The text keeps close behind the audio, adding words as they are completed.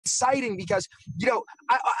exciting because, you know,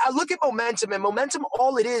 I look at momentum, and momentum,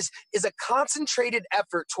 all it is a concentrated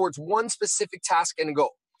effort towards one specific task and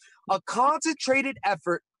goal. A concentrated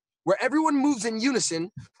effort where everyone moves in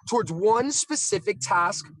unison towards one specific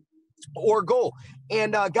task or goal.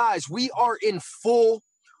 And guys, we are in full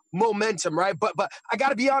momentum, right? But I got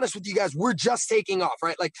to be honest with you guys, we're just taking off,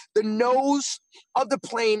 right? Like the nose of the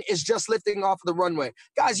plane is just lifting off of the runway.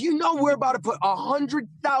 Guys, you know we're about to put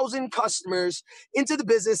 100,000 customers into the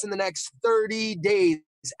business in the next 30 days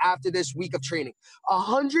after this week of training.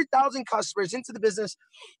 100,000 customers into the business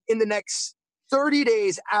in the next 30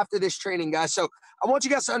 days after this training, guys. So I want you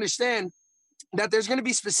guys to understand that there's going to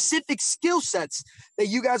be specific skill sets that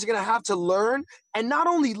you guys are going to have to learn, and not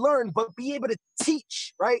only learn, but be able to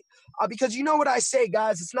teach, right? Because you know what I say,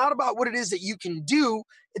 guys, it's not about what it is that you can do.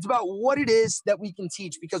 It's about what it is that we can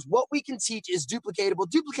teach, because what we can teach is duplicatable.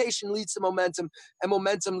 Duplication leads to momentum, and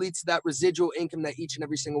momentum leads to that residual income that each and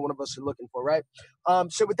every single one of us are looking for, right?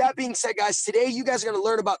 So with that being said, guys, today you guys are going to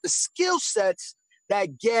learn about the skill sets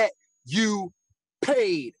that get you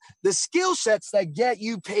paid. The skill sets that get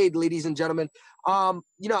you paid, ladies and gentlemen.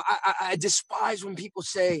 You know, I despise when people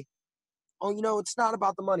say, oh, you know, it's not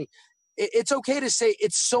about the money. It's okay to say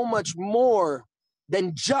it's so much more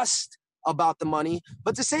than just about the money,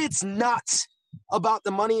 but to say it's not about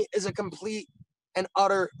the money is a complete and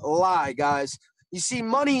utter lie, guys. You see,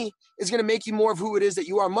 money is going to make you more of who it is that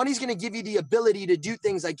you are. Money's going to give you the ability to do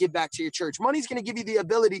things like give back to your church. Money's going to give you the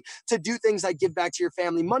ability to do things like give back to your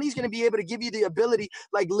family. Money's going to be able to give you the ability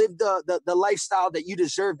like live the lifestyle that you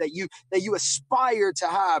deserve, that you aspire to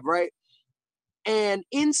have, right? And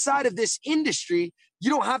inside of this industry, you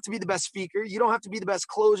don't have to be the best speaker. You don't have to be the best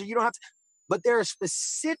closer. You don't have to, but there are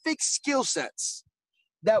specific skill sets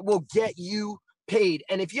that will get you paid.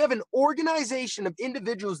 And if you have an organization of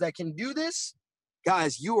individuals that can do this,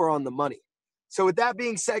 guys, you are on the money. So with that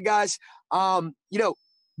being said, guys, you know,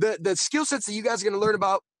 the skill sets that you guys are going to learn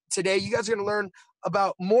about today, you guys are going to learn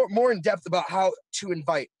about more in depth about how to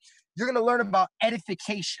invite. You're going to learn about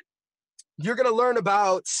edification. You're going to learn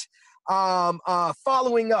about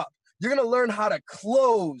following up. You're going to learn how to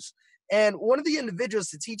close. And one of the individuals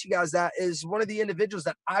to teach you guys that is one of the individuals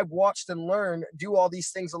that I've watched and learned do all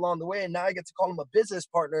these things along the way. And now I get to call him a business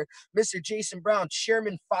partner, Mr. Jason Brown,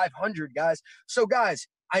 Chairman 500, guys. So, guys,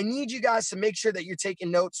 I need you guys to make sure that you're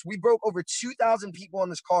taking notes. We broke over 2,000 people on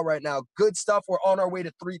this call right now. Good stuff. We're on our way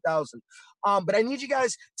to 3,000. But I need you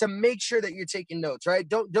guys to make sure that you're taking notes, right?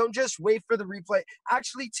 Don't just wait for the replay.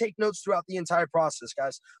 Actually take notes throughout the entire process,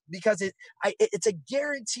 guys, because it's a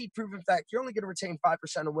guaranteed proven fact. You're only going to retain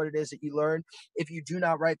 5% of what it is that you learn if you do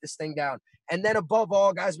not write this thing down. And then above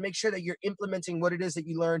all, guys, make sure that you're implementing what it is that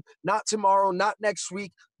you learn, not tomorrow, not next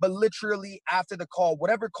week, but literally after the call.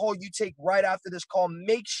 Whatever call you take right after this call,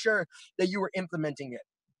 make sure that you are implementing it.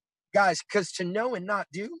 Guys, because to know and not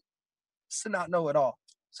do is to not know at all.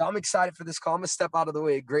 So I'm excited for this call. I'm going to step out of the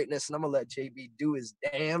way of greatness, and I'm going to let JB do his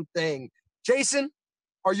damn thing. Jason,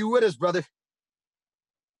 are you with us, brother?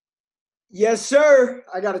 Yes, sir.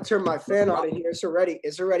 I got to turn my fan on in here. It's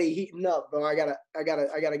already heating up, bro. I gotta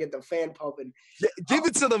get the fan pumping. Give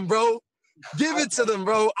it to them, bro. Give it to them,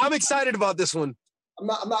 bro. I'm excited about this one. I'm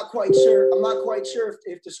not quite sure. I'm not quite sure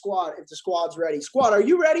if the squad's ready. Squad, are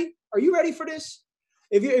you ready? Are you ready for this?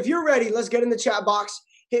 If you're ready, let's get in the chat box.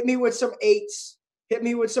 Hit me with some 8s. Hit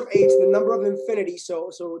me with some 8s, the number of infinity.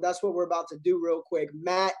 So that's what we're about to do real quick.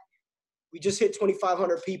 Matt, we just hit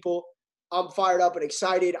 2,500 people. I'm fired up and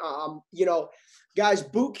excited. You know, guys,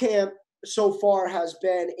 boot camp so far has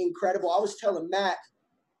been incredible. I was telling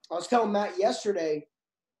Matt yesterday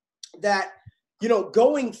that, you know,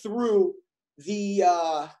 going through the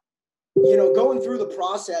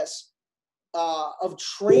process of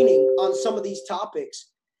training on some of these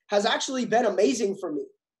topics has actually been amazing for me.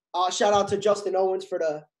 Shout out to Justin Owens for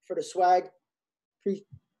the swag.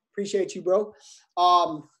 Appreciate you, bro.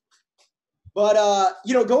 But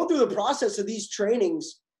you know, going through the process of these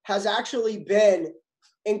trainings has actually been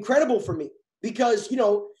incredible for me because, you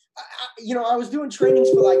know, I was doing trainings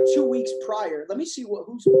for like 2 weeks prior. Let me see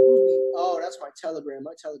who's me. Oh, that's my Telegram.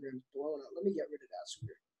 My Telegram's blowing up. Let me get rid of that so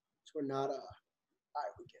we're not all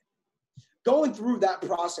right, we get. Going through that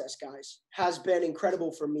process, guys, has been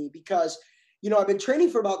incredible for me because, you know, I've been training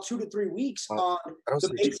for about 2 to 3 weeks on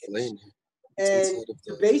the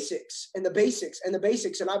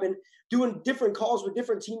basics. And I've been doing different calls with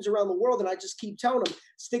different teams around the world. And I just keep telling them,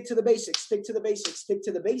 stick to the basics, get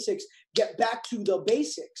back to the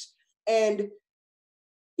basics. And,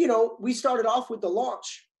 you know, we started off with the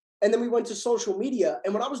launch and then we went to social media.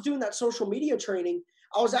 And when I was doing that social media training,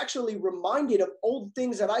 I was actually reminded of old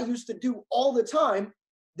things that I used to do all the time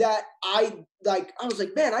that I was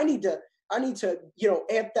like, man, I need to,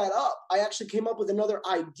 amp that up. I actually came up with another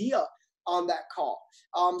idea on that call.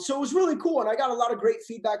 So it was really cool. And I got a lot of great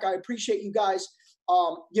feedback. I appreciate you guys,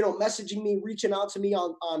 messaging me, reaching out to me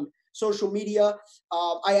on social media.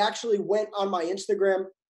 I actually went on my Instagram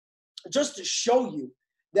just to show you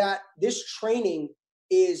that this training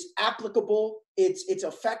is applicable, it's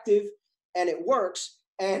effective, and it works.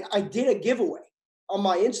 And I did a giveaway on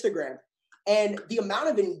my Instagram, and the amount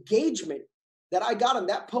of engagement that I got on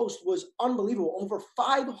that post was unbelievable. Over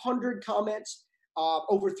 500 comments,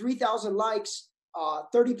 over 3,000 likes,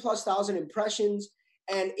 30,000+ impressions.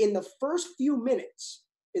 And in the first few minutes,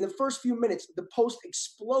 the post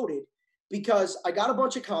exploded because I got a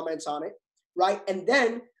bunch of comments on it, right? And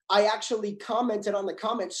then I actually commented on the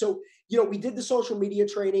comments. So, we did the social media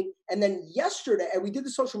training, and then yesterday, and we did the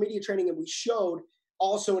social media training, and we showed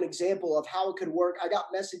also an example of how it could work. I got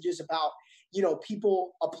messages about,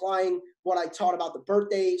 people applying what I taught about the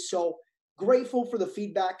birthday. So grateful for the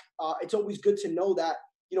feedback. It's always good to know that,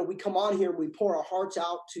 we come on here and we pour our hearts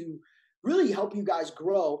out to really help you guys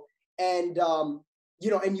grow, and,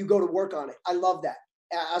 and you go to work on it. I love that.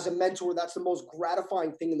 As a mentor, that's the most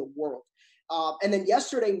gratifying thing in the world. And then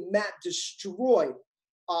yesterday, Matt destroyed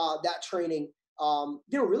that training,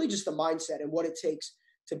 really just the mindset and what it takes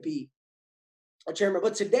to be a chairman.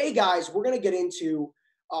 But today, guys, we're going to get into,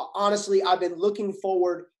 honestly, I've been looking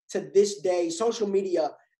forward to this day. Social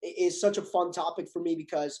media is such a fun topic for me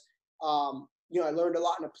because, I learned a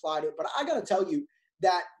lot and applied it. But I got to tell you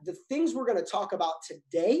that the things we're going to talk about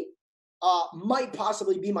today might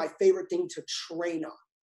possibly be my favorite thing to train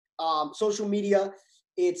on. Social media,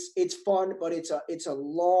 it's fun, but it's a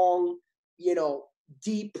long,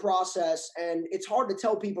 deep process, and it's hard to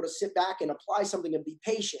tell people to sit back and apply something and be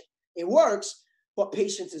patient. It works, but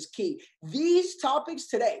patience is key. These topics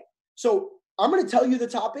today. So I'm going to tell you the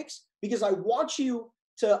topics because I want you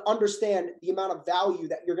to understand the amount of value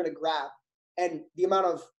that you're going to grab and the amount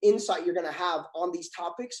of insight you're going to have on these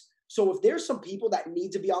topics. So if there's some people that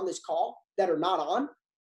need to be on this call that are not on,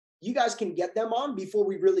 you guys can get them on before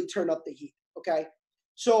we really turn up the heat. Okay.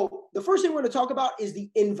 So the first thing we're going to talk about is the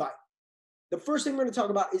invite.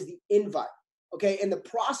 Okay. And the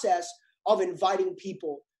process of inviting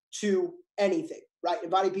people to anything, right?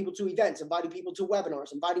 Inviting people to events, inviting people to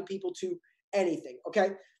webinars, inviting people to anything.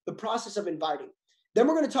 Okay. The process of inviting. Then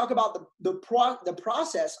we're going to talk about the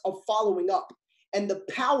process of following up and the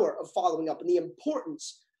power of following up and the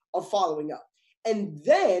importance of following up. And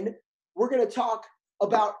then we're going to talk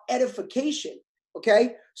about edification.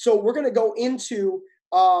 Okay. So we're going to go into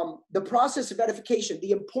the process of edification,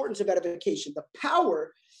 the importance of edification, the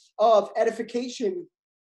power of edification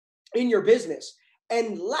in your business.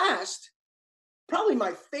 And last, probably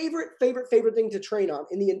my favorite thing to train on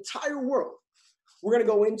in the entire world, we're going to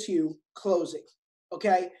go into closing.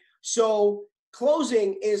 Okay. So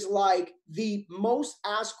closing is like the most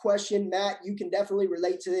asked question. Matt, you can definitely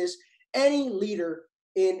relate to this. Any leader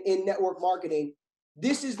in network marketing,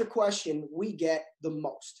 this is the question we get the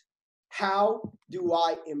most. How do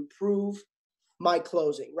I improve my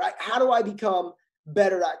closing, right? How do I become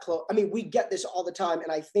better at close? I mean, we get this all the time,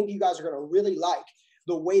 and I think you guys are going to really like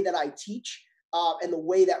the way that I teach and the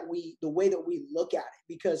way that we look at it,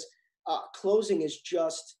 because closing is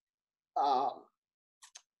just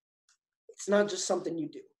it's not just something you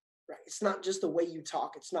do, right? It's not just the way you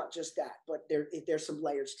talk. It's not just that, but there's some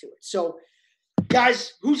layers to it. So,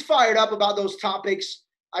 guys, who's fired up about those topics?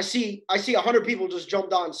 I see 100 people just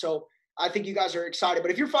jumped on, so I think you guys are excited.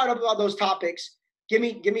 But if you're fired up about those topics, give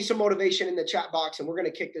me some motivation in the chat box, and we're gonna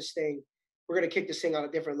kick this thing. We're gonna kick this thing on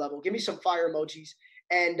a different level. Give me some fire emojis,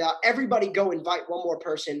 and everybody go invite one more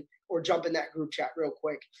person or jump in that group chat real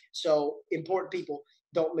quick. So important people,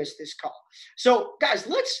 don't miss this call. So guys,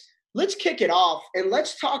 let's kick it off, and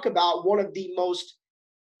let's talk about one of the most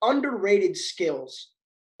underrated skills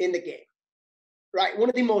in the game, right? One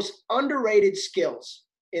of the most underrated skills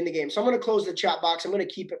in the game. So I'm going to close the chat box. I'm going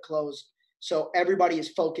to keep it closed so everybody is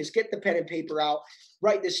focused. Get the pen and paper out.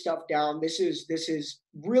 Write this stuff down. This is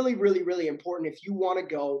really, really, really important if you want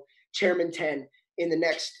to go Chairman 10 in the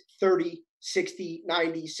next 30, 60,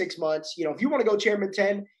 90, 6 months. If you want to go Chairman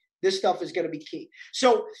 10, this stuff is going to be key.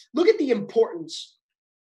 So look at the importance,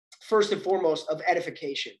 first and foremost, of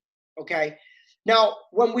edification. Okay. Now,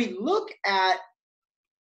 when we look at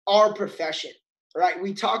our profession, right,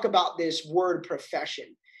 we talk about this word profession,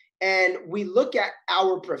 and we look at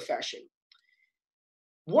our profession.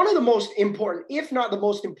 One of the most important, if not the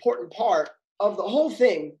most important part of the whole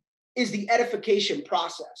thing is the edification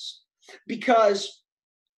process, because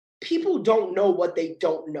people don't know what they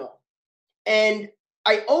don't know. And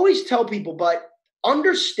I always tell people, but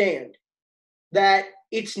understand that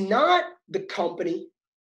it's not the company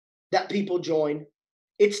that people join.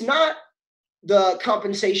 It's not the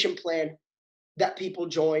compensation plan that people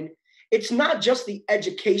join. It's not just the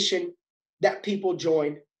education that people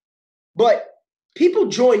join, but people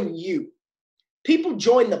join you. People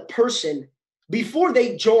join the person before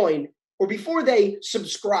they join or before they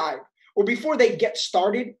subscribe or before they get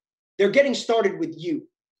started. They're getting started with you.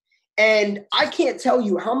 And I can't tell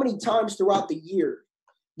you how many times throughout the year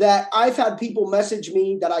that I've had people message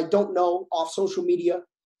me that I don't know off social media.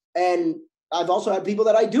 And I've also had people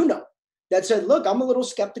that I do know that said, look, I'm a little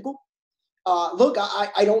skeptical. Look,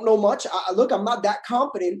 I don't know much. Look, I'm not that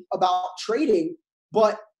confident about trading,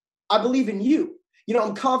 but I believe in you. You know,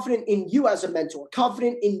 I'm confident in you as a mentor,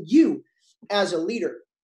 confident in you as a leader.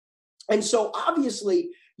 And so obviously,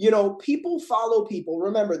 you know, people follow people.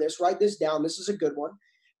 Remember this, write this down. This is a good one.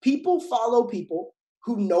 People follow people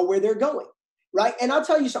who know where they're going, right? And I'll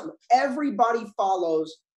tell you something, everybody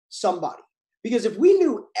follows somebody. Because if we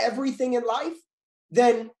knew everything in life,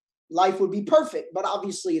 then life would be perfect. But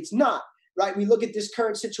obviously it's not, right? We look at this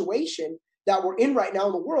current situation that we're in right now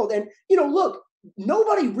in the world. And, you know, look,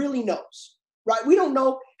 nobody really knows, right? We don't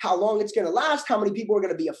know how long it's going to last, how many people are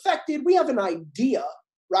going to be affected. We have an idea,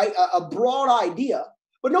 right? A broad idea,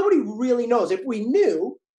 but nobody really knows. If we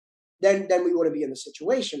knew, then we wouldn't be in the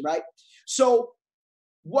situation, right? So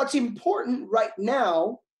what's important right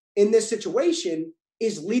now in this situation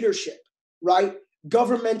is leadership, right?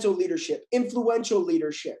 Governmental leadership, influential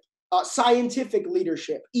leadership, scientific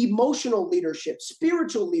leadership, emotional leadership,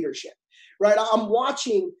 spiritual leadership, right? I'm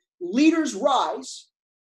watching leaders rise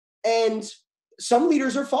and some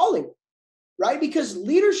leaders are falling, right? Because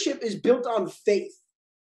leadership is built on faith.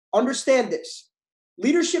 Understand this.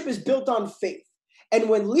 Leadership is built on faith. And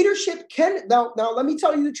when leadership now let me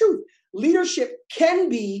tell you the truth. Leadership can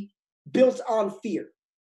be built on fear.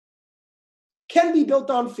 Can be built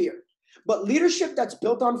on fear. But leadership that's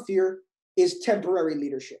built on fear is temporary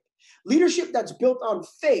leadership. Leadership that's built on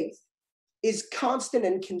faith is constant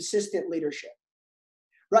and consistent leadership,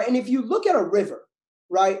 right? And if you look at a river,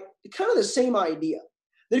 right, kind of the same idea,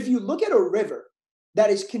 that if you look at a river that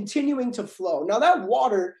is continuing to flow, now that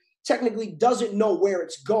water technically doesn't know where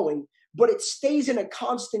it's going, but it stays in a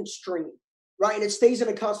constant stream, right? And it stays in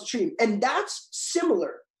a constant stream. And that's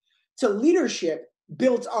similar to leadership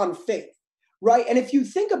built on faith, right? And if you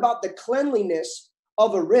think about the cleanliness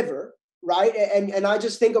of a river, right? And I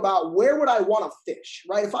just think about where would I want to fish,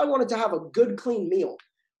 right? If I wanted to have a good, clean meal,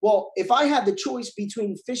 well, if I had the choice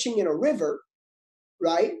between fishing in a river,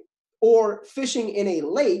 right, or fishing in a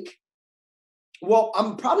lake, well,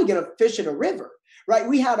 I'm probably going to fish in a river, right?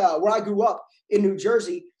 We had where I grew up in New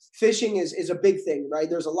Jersey, fishing is a big thing, right?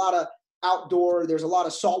 There's a lot of outdoor, there's a lot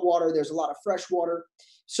of salt water, there's a lot of fresh water.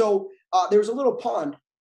 So there's a little pond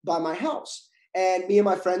by my house. And me and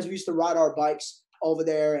my friends, we used to ride our bikes over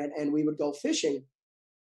there and we would go fishing.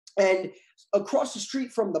 And across the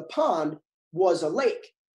street from the pond was a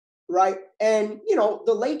lake, right? And, you know,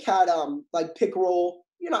 the lake had like pickerel.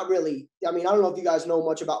 You're not really, I mean, I don't know if you guys know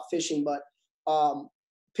much about fishing, but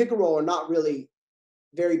pickerel are not really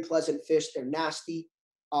very pleasant fish. They're nasty.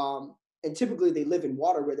 And typically they live in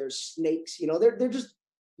water where there's snakes, you know, they're just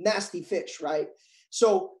nasty fish, right?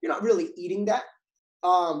 So you're not really eating that.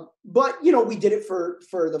 But, you know, we did it for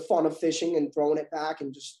the fun of fishing and throwing it back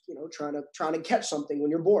and just, you know, trying to catch something when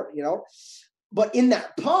you're bored, you know. But in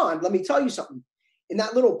that pond, let me tell you something. In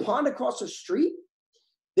that little pond across the street,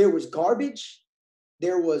 there was garbage.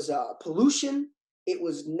 There was pollution. It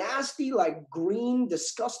was nasty, like green,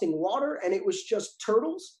 disgusting water. And it was just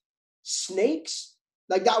turtles, snakes.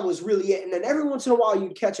 Like that was really it. And then every once in a while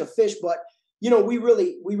you'd catch a fish, but you know, we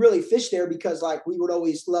really fished there because like we would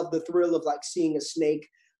always love the thrill of like seeing a snake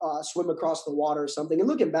swim across the water or something. And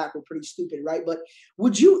looking back, we're pretty stupid, right? But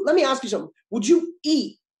let me ask you something. Would you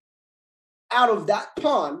eat out of that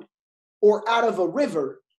pond or out of a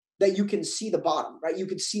river that you can see the bottom, right? You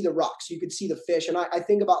could see the rocks, you could see the fish. And I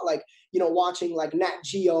think about like, you know, watching like Nat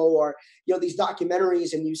Geo or, you know, these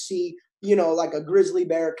documentaries and you see, you know, like a grizzly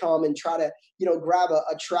bear come and try to, you know, grab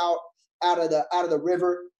a trout out of the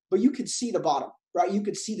river. But you could see the bottom, right? You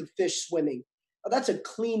could see the fish swimming. That's a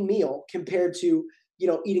clean meal compared to, you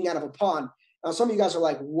know, eating out of a pond. Now, some of you guys are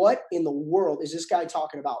like, what in the world is this guy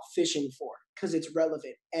talking about fishing for? Because it's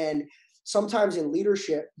relevant. And sometimes in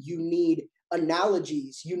leadership, you need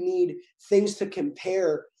analogies. You need things to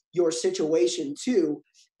compare your situation to.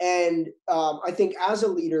 And I think as a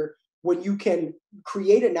leader, when you can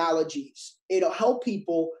create analogies, it'll help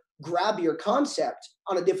people grab your concept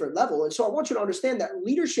on a different level. And so I want you to understand that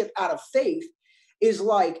leadership out of faith is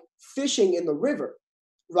like fishing in the river,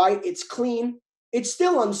 right? It's clean. it's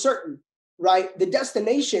still uncertain, right? The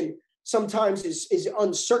destination sometimes is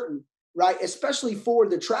uncertain, right? Especially for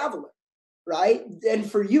the traveler, right? And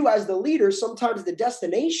for you as the leader, sometimes the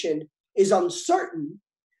destination is uncertain.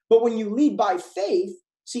 But when you lead by faith,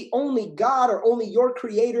 see, only God or only your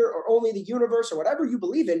creator or only the universe or whatever you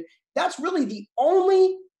believe in, that's really the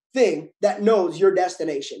only thing that knows your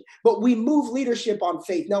destination. But we move leadership on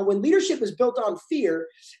faith. Now, when leadership is built on fear,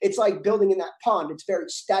 it's like building in that pond. It's very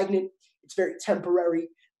stagnant. It's very temporary.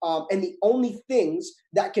 And the only things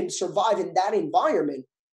that can survive in that environment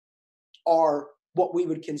are what we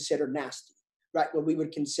would consider nasty, right? What we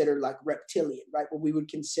would consider like reptilian, right? What we would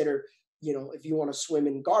consider, if you want to swim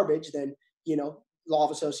in garbage, then, law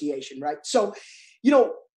of association, right? So,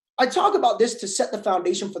 I talk about this to set the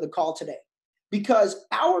foundation for the call today, because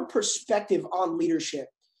our perspective on leadership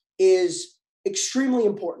is extremely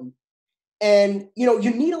important. And,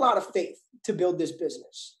 you need a lot of faith to build this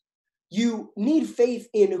business. You need faith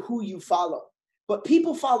in who you follow, but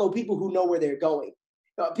people follow people who know where they're going.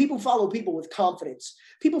 People follow people with confidence.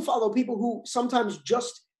 People follow people who sometimes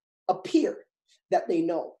just appear that they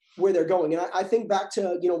know where they're going. And I think back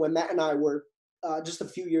to, when Matt and I were just a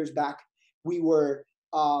few years back, we were,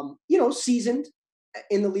 seasoned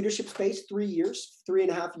in the leadership space,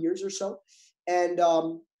 3.5 years or so. And,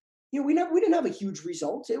 we didn't have a huge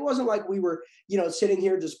result. It wasn't like we were, sitting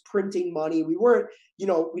here just printing money. We weren't,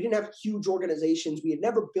 we didn't have huge organizations. We had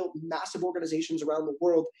never built massive organizations around the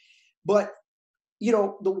world. But,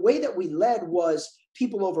 the way that we led was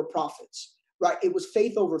people over profits, right? It was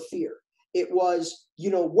faith over fear. It was,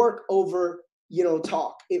 work over,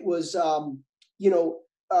 talk. It was,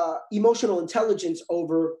 emotional intelligence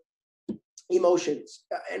over emotions.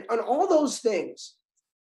 And all those things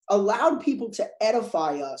allowed people to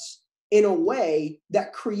edify us in a way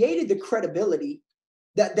that created the credibility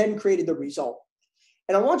that then created the result.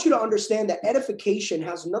 And I want you to understand that edification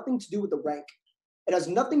has nothing to do with the rank. It has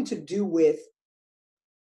nothing to do with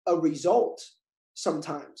a result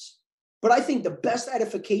sometimes. But I think the best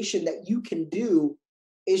edification that you can do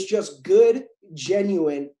is just good,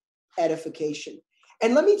 genuine edification.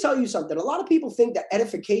 And let me tell you something. A lot of people think that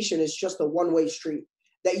edification is just a one-way street,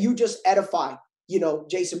 that you just edify,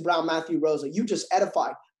 Jason Brown, Matthew Rosa. You just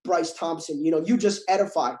edify Bryce Thompson. You just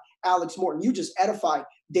edify Alex Morton. You just edify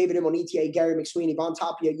David Imonitie, Gary McSweeney, Von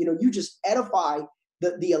Tapia. You just edify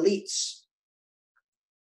the elites.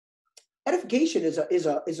 Edification is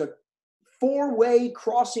a four-way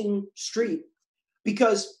crossing street,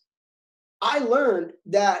 because I learned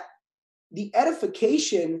that the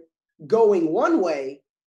edification going one way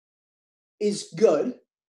is good,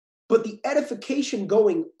 but the edification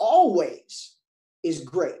going all ways is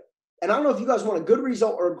great. And I don't know if you guys want a good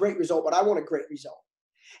result or a great result, but I want a great result.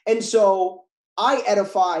 And so I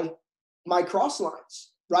edify my cross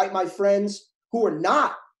lines, right? My friends who are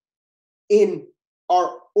not in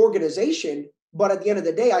our organization, but at the end of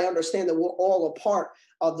the day, I understand that we're all a part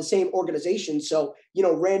of the same organization. So,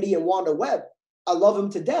 Randy and Wanda Webb, I love them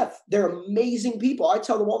to death. They're amazing people. I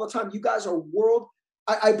tell them all the time, you guys are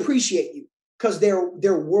I appreciate you, because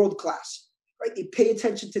they're world class, right? They pay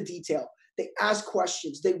attention to detail. They ask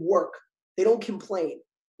questions. They work. They don't complain,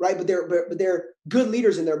 right? But they're good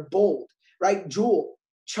leaders, and they're bold, right? Jewel,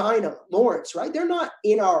 China, Lawrence, right? They're not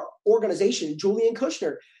in our organization. Julian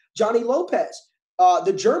Kushner, Johnny Lopez,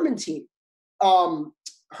 the German team,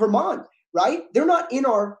 Herman, right? They're not in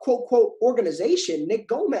our quote, quote, organization. Nick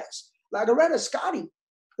Gomez, Lagaretta, Scotty,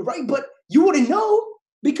 right? But you wouldn't know,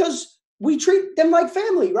 because we treat them like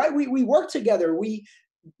family, right? We work together.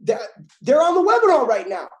 They're on the webinar right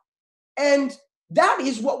now. And that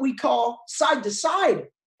is what we call side-to-side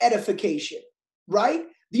edification, right?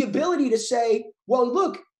 The ability to say, well,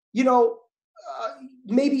 look,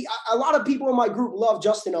 maybe a lot of people in my group love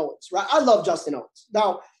Justin Owens, right? I love Justin Owens.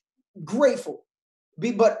 Now, grateful.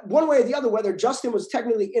 But one way or the other, whether Justin was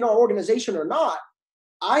technically in our organization or not,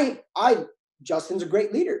 Justin's a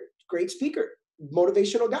great leader, great speaker,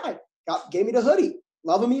 motivational guy. Gave me the hoodie.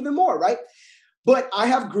 Love him even more, right? But I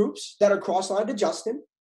have groups that are cross-lined to Justin.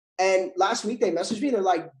 And last week they messaged me and they're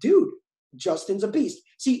like, dude, Justin's a beast.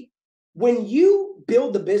 See, when you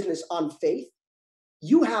build the business on faith,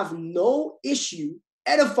 you have no issue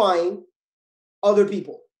edifying other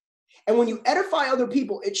people. And when you edify other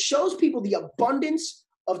people, it shows people the abundance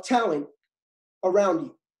of talent around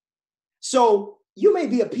you. So you may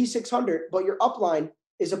be a P600, but your upline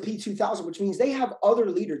is a P2000, which means they have other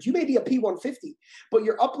leaders. You may be a P150, but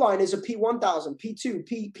your upline is a P1000,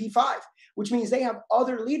 P2, P5, which means they have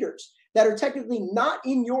other leaders that are technically not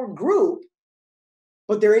in your group,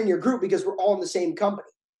 but they're in your group because we're all in the same company,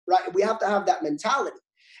 right? We have to have that mentality.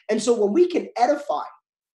 And so when we can edify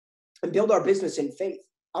and build our business in faith.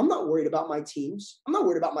 I'm not worried about my teams. I'm not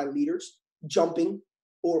worried about my leaders jumping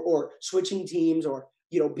or switching teams or,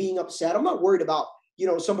 being upset. I'm not worried about,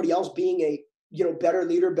 somebody else being a, better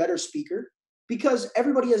leader, better speaker, because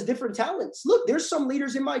everybody has different talents. Look, there's some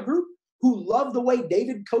leaders in my group who love the way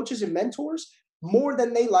David coaches and mentors more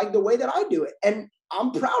than they like the way that I do it. And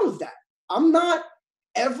I'm proud of that. I'm not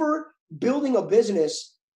ever building a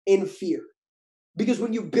business in fear, because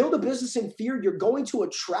when you build a business in fear, you're going to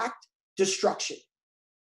attract destruction.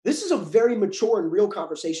 This is a very mature and real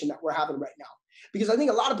conversation that we're having right now, because I think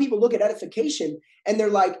a lot of people look at edification and they're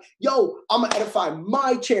like, yo, I'm going to edify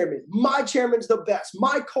my chairman. My chairman's the best.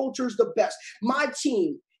 My culture's the best. My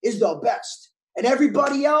team is the best. And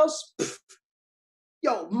everybody else,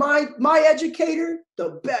 yo, my educator,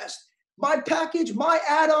 the best. My package, my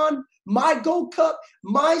add-on, my gold cup,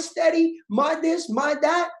 my steady, my this, my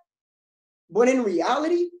that. When in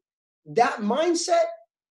reality, that mindset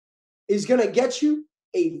is going to get you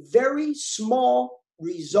a very small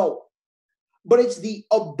result. But it's the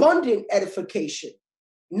abundant edification,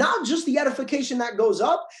 not just the edification that goes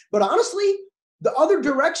up, but honestly, the other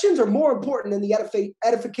directions are more important than the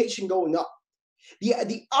edification going up.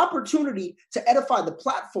 The opportunity to edify the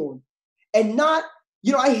platform and not,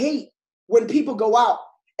 I hate when people go out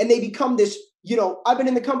and they become this, I've been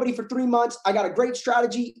in the company for 3 months. I got a great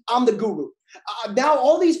strategy. I'm the guru. Now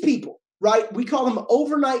all these people, right? We call them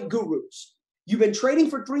overnight gurus. You've been trading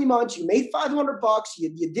for 3 months. You made $500.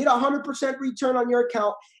 You did 100% return on your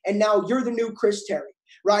account. And now you're the new Chris Terry,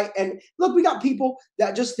 right? And look, we got people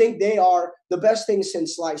that just think they are the best thing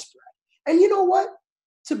since sliced bread. And you know what?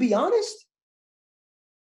 To be honest,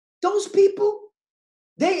 those people,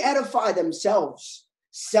 they edify themselves.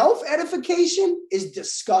 Self-edification is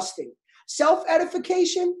disgusting.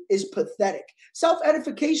 Self-edification is pathetic.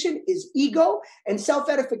 Self-edification is ego, and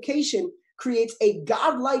self-edification creates a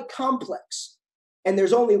godlike complex. And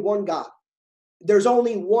there's only one God. There's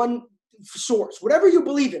only one source. Whatever you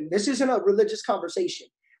believe in, this isn't a religious conversation,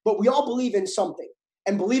 but we all believe in something.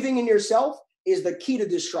 And believing in yourself is the key to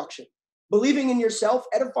destruction. Believing in yourself,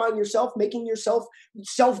 edifying yourself, making yourself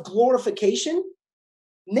self-glorification.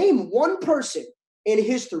 Name one person in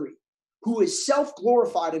history who is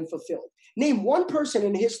self-glorified and fulfilled. Name one person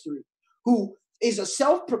in history who is a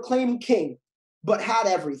self-proclaimed king but had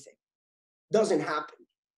everything. Doesn't happen.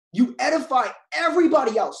 You edify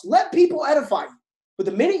everybody else. Let people edify you. But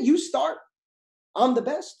the minute you start, I'm the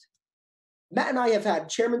best. Matt and I have had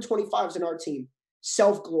Chairman 25s in our team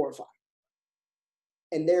self-glorified.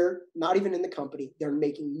 And they're not even in the company. They're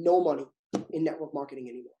making no money in network marketing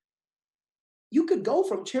anymore. You could go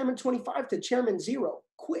from Chairman 25 to Chairman 0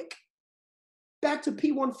 quick. Back to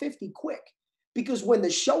P150 quick. Because when the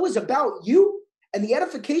show is about you and the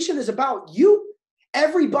edification is about you,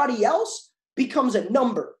 everybody else becomes a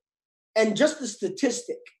number and just a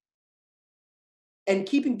statistic. And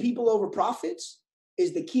keeping people over profits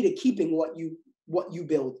is the key to keeping what you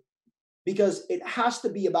build, because it has to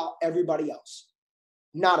be about everybody else,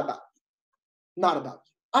 not about you. Not about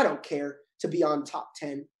you. I don't care to be on top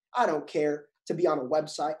 10. I don't care to be on a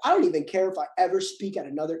website. I don't even care if I ever speak at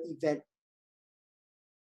another event.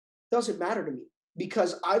 Doesn't matter to me,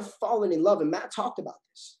 because I've fallen in love, and Matt talked about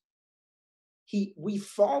this. We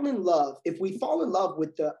fall in love. If we fall in love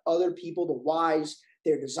with the other people, the whys,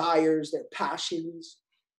 their desires, their passions,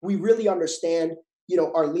 we really understand,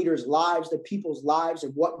 our leaders' lives, the people's lives,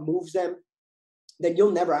 and what moves them, then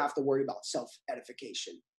you'll never have to worry about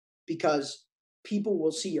self-edification, because people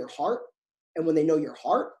will see your heart. And when they know your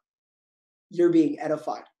heart, you're being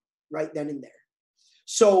edified right then and there.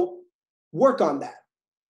 So work on that.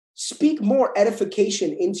 Speak more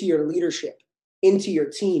edification into your leadership, into your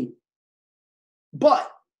team. But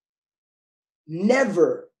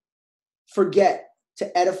never forget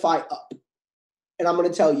to edify up. And I'm going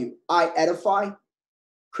to tell you, I edify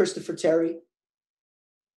Christopher Terry.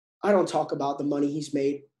 I don't talk about the money he's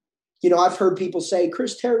made. I've heard people say,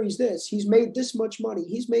 Chris Terry's this. He's made this much money.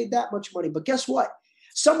 He's made that much money. But guess what?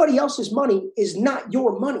 Somebody else's money is not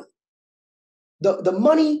your money. The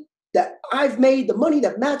money that I've made, the money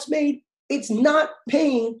that Matt's made, it's not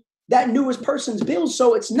paying that newest person's bills.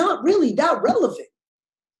 So it's not really that relevant.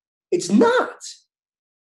 It's not.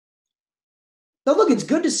 Now, look, it's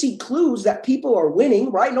good to see clues that people are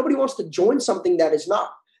winning, right? Nobody wants to join something that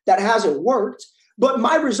hasn't worked. But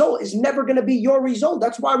my result is never going to be your result.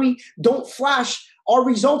 That's why we don't flash our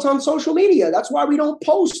results on social media. That's why we don't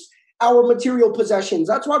post our material possessions.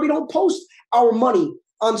 That's why we don't post our money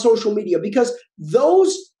on social media, because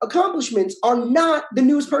those accomplishments are not the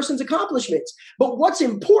newest person's accomplishments. But what's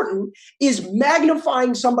important is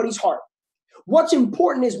magnifying somebody's heart. What's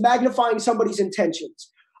important is magnifying somebody's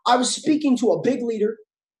intentions. I was speaking to a big leader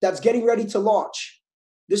that's getting ready to launch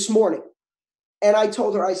this morning. And I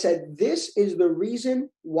told her, I said, this is the reason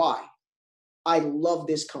why I love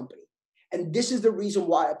this company. And this is the reason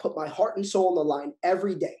why I put my heart and soul on the line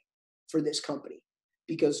every day for this company.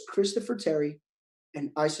 Because Christopher Terry and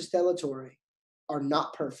𝐈𝐨𝐫𝐿𝐴 are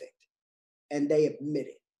not perfect. And they admit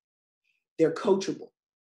it. They're coachable.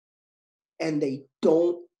 And they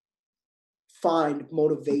don't find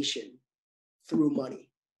motivation through money,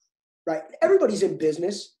 right? Everybody's in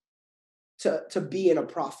business to be in a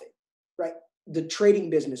profit, right? The trading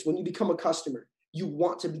business, when you become a customer, you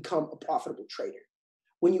want to become a profitable trader.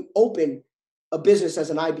 When you open a business as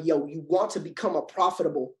an IBO, you want to become a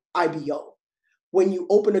profitable IBO. When you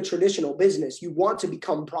open a traditional business, you want to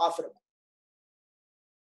become profitable.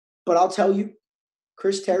 But I'll tell you,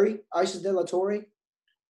 Chris Terry, 𝐈𝐨𝐿𝐴,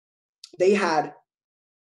 they had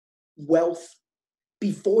wealth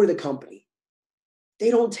before the company.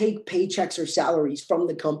 They don't take paychecks or salaries from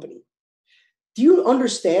the company. Do you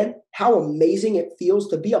understand how amazing it feels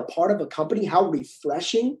to be a part of a company, how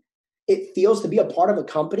refreshing it feels to be a part of a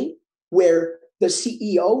company where the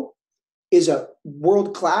CEO is a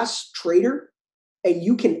world-class trader and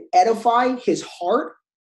you can edify his heart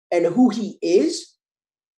and who he is,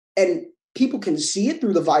 and people can see it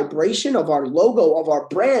through the vibration of our logo, of our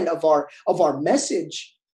brand, of our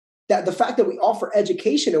message, that the fact that we offer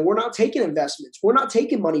education and we're not taking investments, we're not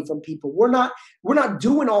taking money from people, we're not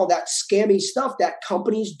doing all that scammy stuff that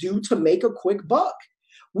companies do to make a quick buck.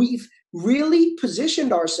 We've really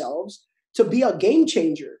positioned ourselves to be a game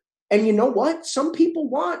changer. And you know what? Some people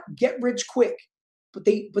want get rich quick, but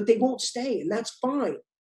they won't stay, and that's fine.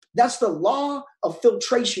 That's the law of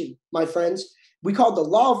filtration, my friends. We call it the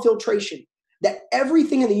law of filtration, that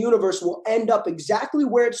everything in the universe will end up exactly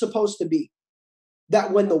where it's supposed to be.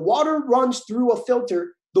 That when the water runs through a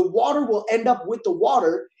filter, the water will end up with the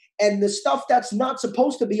water, and the stuff that's not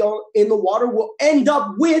supposed to be in the water will end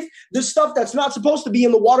up with the stuff that's not supposed to be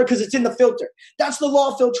in the water because it's in the filter. That's the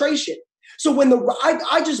law of filtration. So when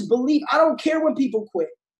I just believe, I don't care when people quit.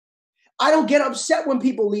 I don't get upset when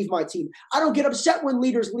people leave my team. I don't get upset when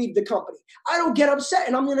leaders leave the company. I don't get upset,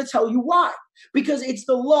 and I'm going to tell you why. Because it's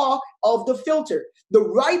the law of the filter. The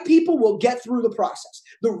right people will get through the process.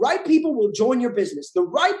 The right people will join your business. The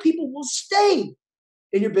right people will stay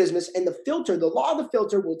in your business, and the filter, the law of the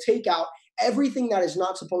filter, will take out everything that is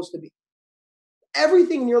not supposed to be.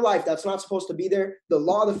 Everything in your life that's not supposed to be there, the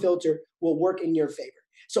law of the filter will work in your favor.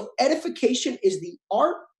 So edification is the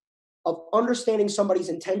art of understanding somebody's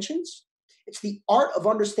intentions. It's the art of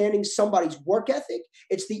understanding somebody's work ethic.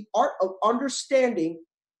 It's the art of understanding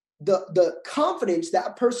the confidence that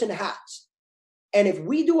a person has. And if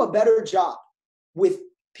we do a better job with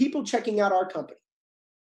people checking out our company,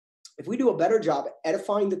 if we do a better job at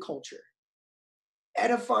edifying the culture,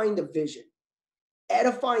 edifying the vision,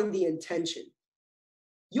 edifying the intention,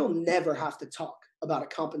 you'll never have to talk about a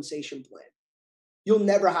compensation plan. You'll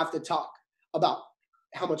never have to talk about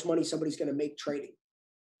how much money somebody's going to make trading.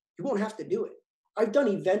 You won't have to do it. I've done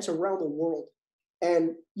events around the world,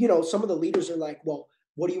 and some of the leaders are like, well,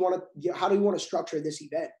 how do you want to structure this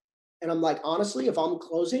event? And I'm like, honestly, if I'm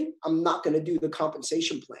closing, I'm not going to do the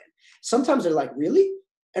compensation plan. Sometimes they're like, really?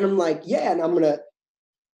 And I'm like, yeah. And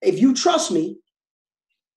if you trust me,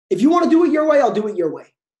 if you want to do it your way, I'll do it your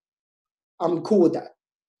way. I'm cool with that.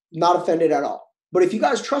 Not offended at all. But if you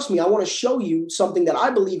guys trust me, I want to show you something that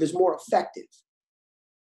I believe is more effective.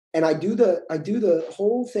 And I do the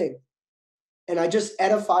whole thing. And I just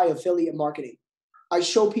edify affiliate marketing. I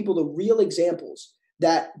show people the real examples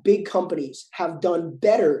that big companies have done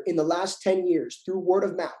better in the last 10 years through word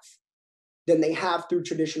of mouth than they have through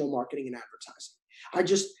traditional marketing and advertising. I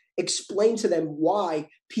just explain to them why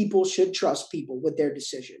people should trust people with their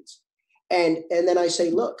decisions. And then I say,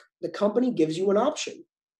 look, the company gives you an option.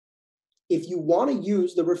 If you want to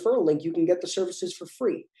use the referral link, you can get the services for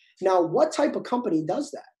free. Now, what type of company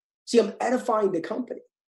does that? See, I'm edifying the company.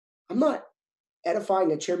 I'm not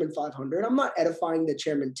edifying a Chairman 500. I'm not edifying the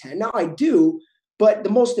Chairman 10. Now, I do, but the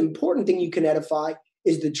most important thing you can edify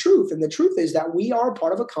is the truth. And the truth is that we are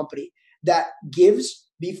part of a company that gives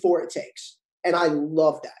before it takes. And I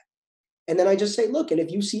love that. And then I just say, look, and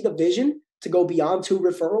if you see the vision to go beyond 2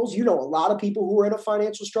 referrals, a lot of people who are in a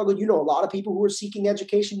financial struggle, a lot of people who are seeking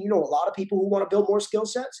education, a lot of people who want to build more skill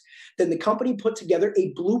sets, then the company put together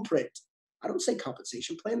a blueprint. I don't say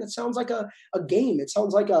compensation plan. That sounds like a game. It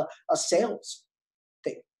sounds like a sales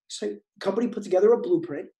thing. So the company put together a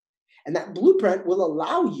blueprint, and that blueprint will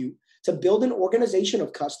allow you to build an organization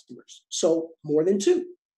of customers. So more than 2.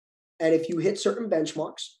 And if you hit certain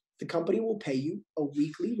benchmarks, the company will pay you a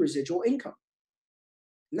weekly residual income.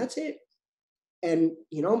 And that's it. And,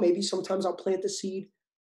 maybe sometimes I'll plant the seed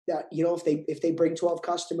that, if they bring 12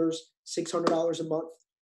 customers, $600 a month.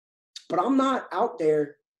 But I'm not out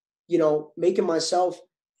there, making myself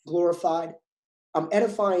glorified. I'm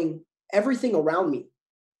edifying everything around me.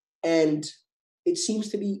 And it seems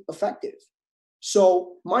to be effective.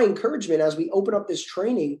 So my encouragement as we open up this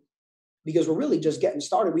training, because we're really just getting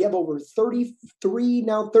started, we have over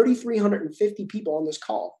 3,350 people on this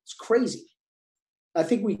call. It's crazy. I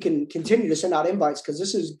think we can continue to send out invites because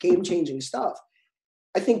this is game-changing stuff.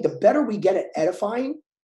 I think the better we get at edifying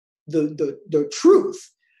the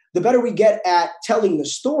truth, the better we get at telling the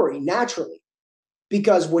story naturally.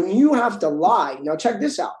 Because when you have to lie, now check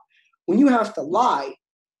this out. When you have to lie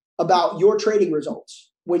about your trading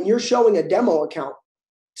results, when you're showing a demo account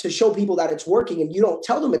to show people that it's working and you don't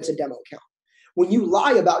tell them it's a demo account, when you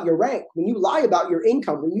lie about your rank, when you lie about your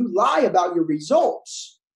income, when you lie about your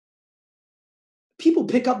results, people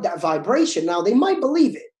pick up that vibration. Now, they might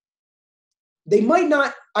believe it. They might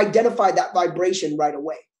not identify that vibration right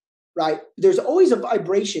away, right? There's always a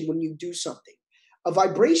vibration when you do something, a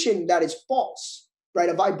vibration that is false, right?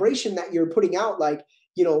 A vibration that you're putting out like,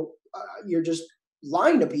 you're just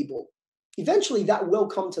lying to people. Eventually, that will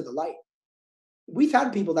come to the light. We've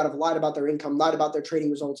had people that have lied about their income, lied about their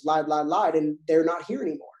trading results, lied, and they're not here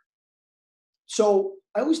anymore. So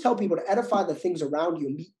I always tell people to edify the things around you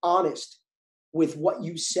and be honest with what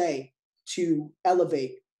you say to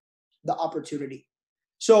elevate the opportunity.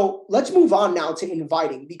 So let's move on now to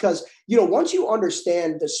inviting, because, once you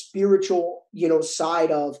understand the spiritual,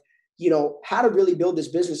 side of, how to really build this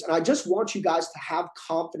business, and I just want you guys to have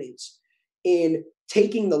confidence in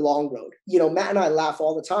taking the long road. Matt and I laugh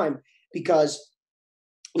all the time because,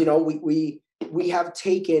 we've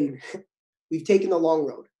taken the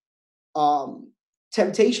long road.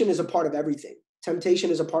 Temptation is a part of everything. Temptation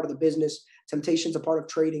is a part of the business. Temptation is a part of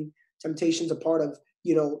trading. Temptation is a part of,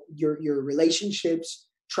 your relationships,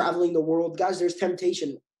 traveling the world. Guys, there's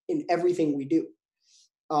temptation in everything we do.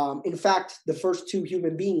 In fact, the first two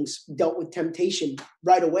human beings dealt with temptation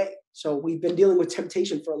right away. So we've been dealing with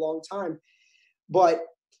temptation for a long time. But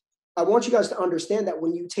I want you guys to understand that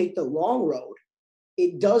when you take the long road,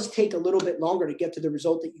 it does take a little bit longer to get to the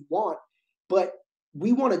result that you want. But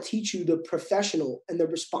we want to teach you the professional and the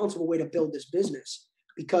responsible way to build this business,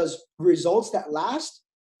 because results that last,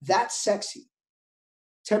 that's sexy.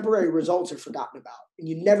 Temporary results are forgotten about. And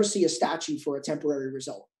you never see a statue for a temporary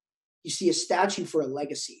result. You see a statue for a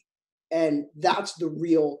legacy. And that's the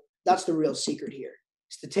real secret here,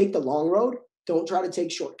 is to take the long road. Don't try to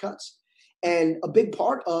take shortcuts. And a big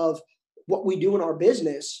part of what we do in our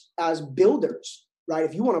business as builders, right?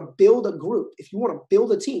 If you want to build a group, if you want to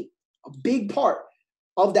build a team, a big part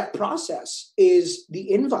of that process is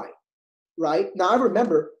the invite, right? Now, I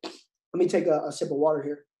remember, let me take a sip of water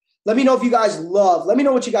here. Let me know if you guys let me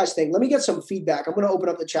know what you guys think. Let me get some feedback. I'm going to open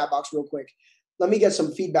up the chat box real quick. Let me get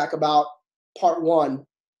some feedback about part one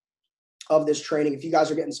of this training. If you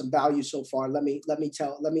guys are getting some value so far, let me,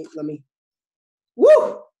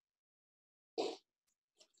 woo!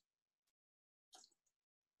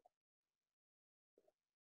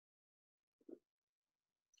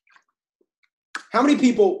 How many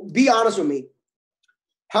people, be honest with me,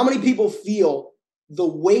 how many people feel the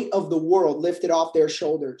weight of the world lifted off their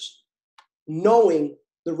shoulders, knowing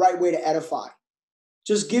the right way to edify?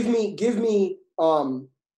 Just give me some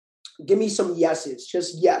yeses.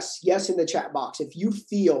 Just yes in the chat box. If you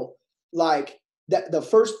feel like that the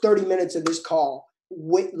first 30 minutes of this call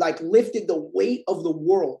lifted the weight of the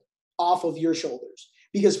world off of your shoulders.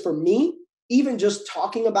 Because for me, even just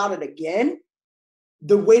talking about it again,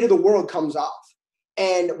 the weight of the world comes off.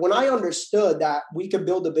 And when I understood that we could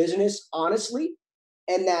build a business honestly,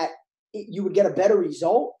 and that you would get a better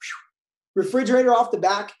result, refrigerator off the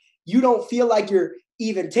back, you don't feel like you're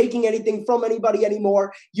even taking anything from anybody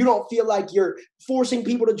anymore. You don't feel like you're forcing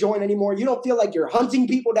people to join anymore. You don't feel like you're hunting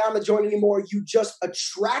people down to join anymore. You just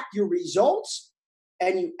attract your results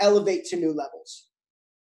and you elevate to new levels.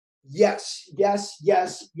 Yes. This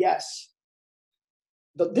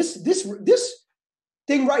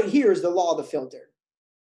thing right here is the law of the filter.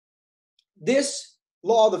 This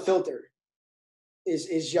law of the filter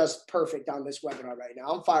is just perfect on this webinar right now.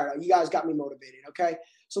 I'm fired up. You guys got me motivated, okay?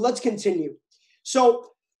 So let's continue. So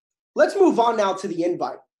let's move on now to the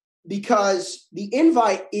invite, because the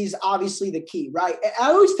invite is obviously the key, right? I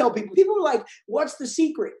always tell people are like, what's the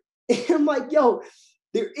secret? And I'm like, yo,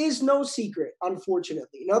 there is no secret,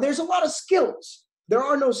 unfortunately. Now, there's a lot of skills. There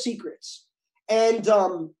are no secrets. And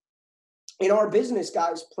in our business,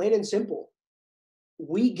 guys, plain and simple,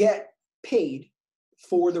 we get paid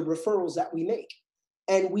for the referrals that we make.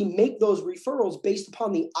 and we make those referrals based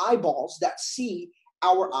upon the eyeballs that see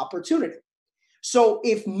our opportunity. So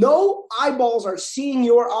if no eyeballs are seeing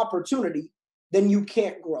your opportunity, then you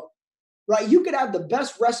can't grow, right? You could have the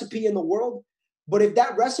best recipe in the world, but if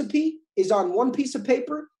that recipe is on one piece of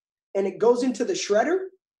paper and it goes into the shredder,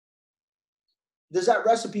 does that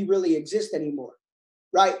recipe really exist anymore,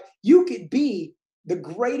 right? You could be the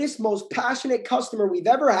greatest, most passionate customer we've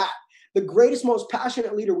ever had, the greatest, most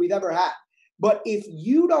passionate leader we've ever had. But if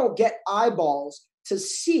you don't get eyeballs to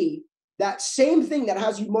see that same thing that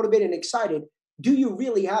has you motivated and excited, do you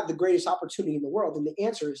really have the greatest opportunity in the world? And the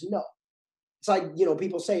answer is no. It's like, you know,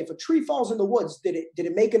 people say, if a tree falls in the woods, did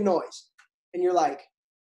it make a noise? And you're like,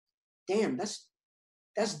 damn, that's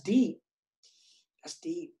deep. That's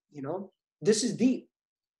deep, you know? This is deep.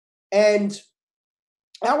 And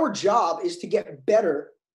our job is to get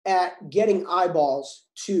better at getting eyeballs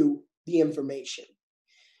to the information.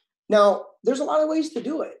 Now, there's a lot of ways to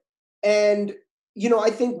do it. And, you know, I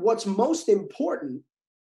think what's most important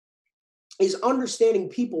is understanding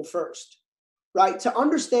people first, right? To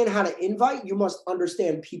understand how to invite, you must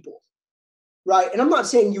understand people, right? And I'm not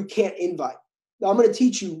saying you can't invite. I'm going to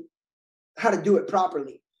teach you how to do it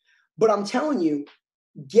properly. But I'm telling you,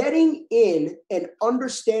 getting in and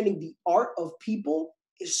understanding the art of people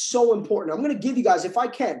is so important. I'm going to give you guys, if I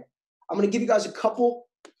can, I'm going to give you guys a couple.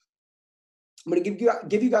 I'm going to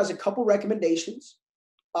give you guys a couple recommendations.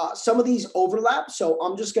 Some of these overlap, so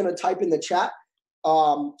I'm just going to type in the chat.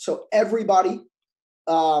 So everybody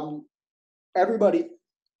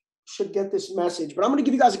should get this message. But I'm going to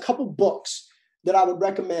give you guys a couple books that I would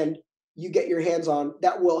recommend you get your hands on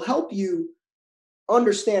that will help you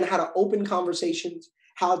understand how to open conversations,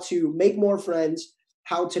 how to make more friends,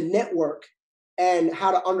 how to network, and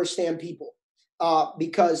how to understand people.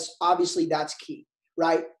 Because obviously that's key,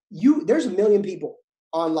 right? There's a million people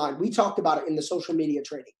online. We talked about it in the social media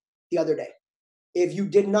training the other day. If you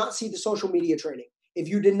did not see the social media training, if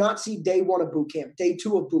you did not see day 1 of bootcamp, day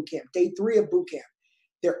 2 of bootcamp, day 3 of bootcamp,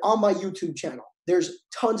 they're on my YouTube channel. There's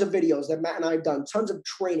tons of videos that Matt and I have done, tons of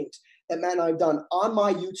trainings that Matt and I have done on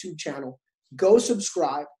my YouTube channel. Go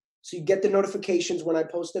subscribe so you get the notifications when I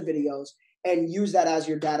post the videos and use that as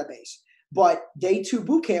your database. But day 2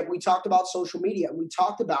 bootcamp, we talked about social media. We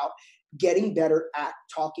talked about getting better at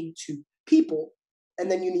talking to people.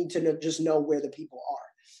 And then you need to just know where the people are.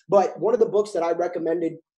 But one of the books that I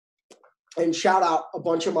recommended, and shout out a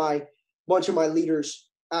bunch of my leaders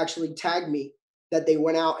actually tagged me that they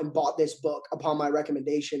went out and bought this book upon my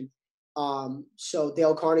recommendation. So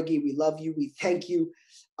Dale Carnegie, we love you. We thank you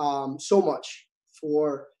so much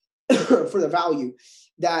for the value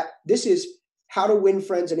that this is How to Win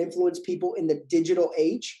Friends and Influence People in the Digital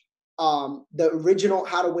Age. The original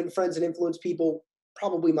How to Win Friends and Influence People,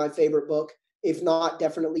 probably my favorite book, if not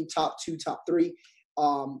definitely top 2, top 3.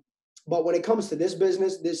 But when it comes to this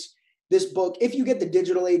business, this book, if you get the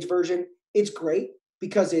Digital Age version, it's great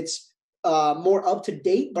because it's more up to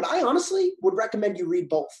date. But I honestly would recommend you read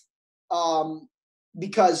both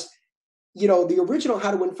because, you know, the original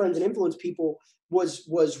How to Win Friends and Influence People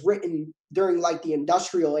was written during like the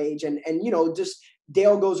industrial age. And you know, just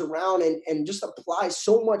Dale goes around and just applies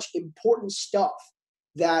so much important stuff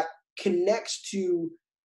that connects to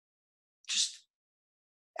just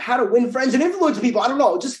how to win friends and influence people. I don't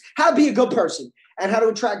know, just how to be a good person and how to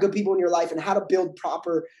attract good people in your life and how to build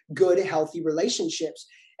proper, good, healthy relationships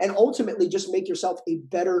and ultimately just make yourself a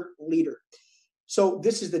better leader. So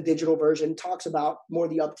this is the digital version, talks about more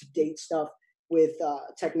the up-to-date stuff with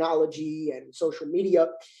technology and social media.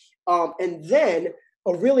 And then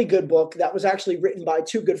a really good book that was actually written by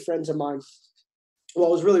 2 good friends of mine. Well,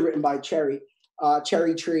 it was really written by Cherry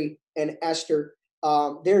Tree and Esther.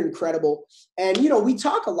 They're incredible. And, you know, we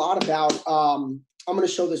talk a lot about, I'm going to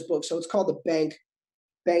show this book. So it's called The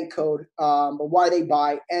Bank Code, Why They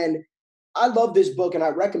Buy. And I love this book and I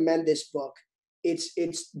recommend this book.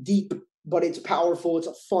 It's deep, but it's powerful. It's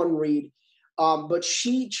a fun read. But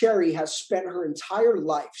Cherry has spent her entire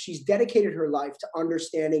life. She's dedicated her life to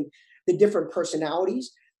understanding the different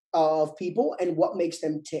personalities of people and what makes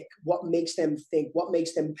them tick, what makes them think, what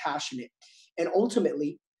makes them passionate. And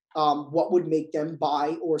ultimately, what would make them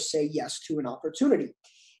buy or say yes to an opportunity.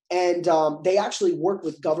 And they actually work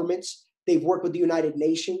with governments. They've worked with the United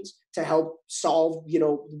Nations to help solve, you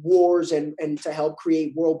know, wars and to help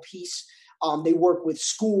create world peace. They work with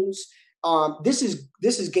schools. This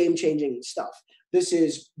is game-changing stuff. This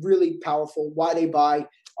is really powerful. Why They Buy.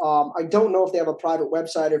 I don't know if they have a private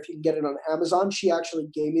website or if you can get it on Amazon. She actually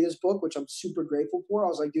gave me this book, which I'm super grateful for. I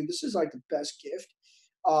was like, dude, this is like the best gift.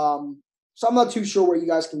 So I'm not too sure where you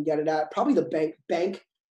guys can get it at. Probably the bank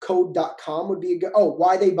𝐿code.com would be a good,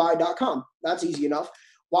 𝐌𝐴𝐫𝐼𝐍𝐾om. That's easy enough.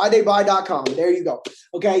 𝐌𝐴𝐫𝐼𝐍𝐾om. There you go.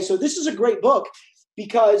 Okay, so this is a great book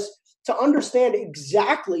because to understand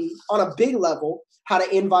exactly on a big level how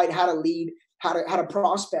to invite, how to lead, how to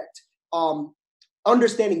prospect,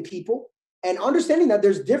 understanding people and understanding that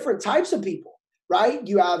there's different types of people, right?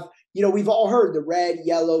 You have, we've all heard the red,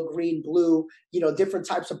 yellow, green, blue, different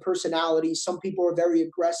types of personalities. Some people are very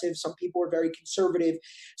aggressive. Some people are very conservative.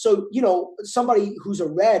 So, somebody who's a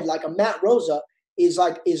red, like a Matt Rosa is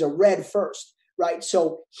a red first, right?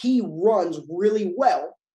 So he runs really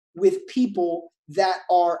well with people that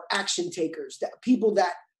are action takers, that people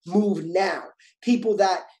that move now, people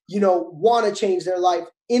that, want to change their life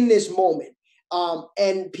in this moment.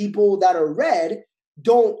 And people that are red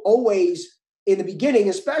don't always, in the beginning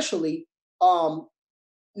especially, not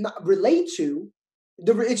relate to,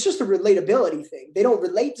 it's just a relatability thing. They don't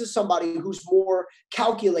relate to somebody who's more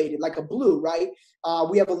calculated, like a blue, right?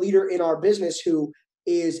 We have a leader in our business who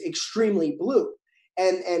is extremely blue,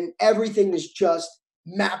 and everything is just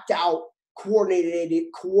mapped out,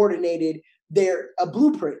 coordinated. They're a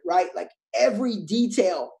blueprint, right? Like every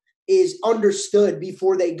detail is understood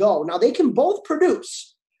before they go. Now they can both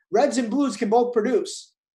produce. Reds and blues can both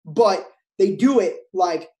produce, but they do it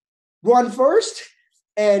like run first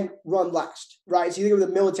and run last, right? So you think of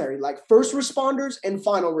the military, like first responders and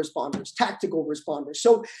final responders, tactical responders.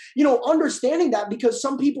 So, understanding that, because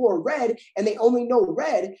some people are red and they only know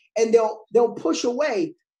red, and they'll push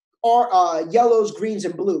away our yellows, greens,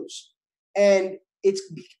 and blues. And it's,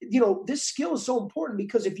 this skill is so important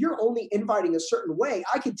because if you're only inviting a certain way,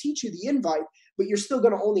 I could teach you the invite, but you're still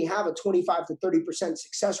going to only have a 25 to 30%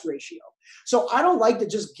 success ratio. So I don't like to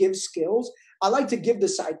just give skills. I like to give the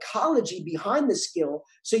psychology behind the skill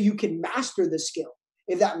so you can master the skill,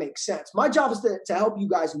 if that makes sense. My job is to help you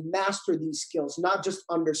guys master these skills, not just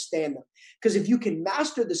understand them. Because if you can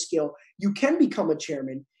master the skill, you can become a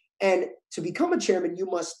chairman. And to become a chairman, you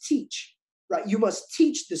must teach. Right? You must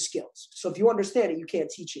teach the skills. So if you understand it, you can't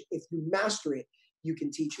teach it. If you master it, you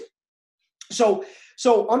can teach it. So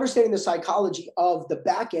understanding the psychology of the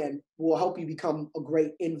back end will help you become a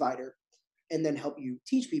great inviter, and then help you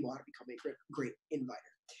teach people how to become a great inviter.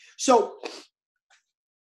 So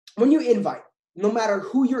when you invite, no matter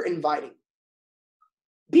who you're inviting,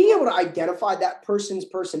 being able to identify that person's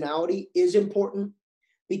personality is important,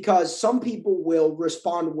 because some people will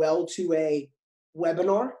respond well to a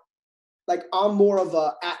webinar. Like I'm more of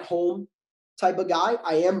a at-home type of guy.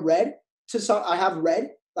 I am red. I have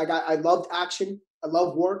red. Like I love action. I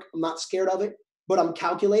love work. I'm not scared of it, but I'm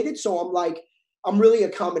calculated. So I'm really a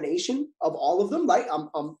combination of all of them. Right?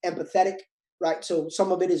 I'm empathetic, right? So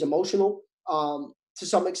some of it is emotional to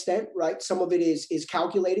some extent, right? Some of it is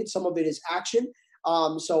calculated. Some of it is action.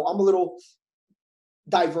 So I'm a little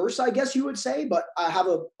diverse, I guess you would say, but I have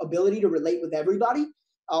an ability to relate with everybody,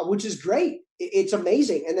 which is great. It's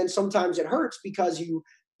amazing. And then sometimes it hurts because you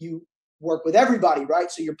work with everybody,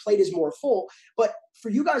 right? So your plate is more full. But for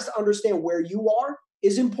you guys to understand where you are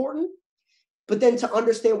is important. But then to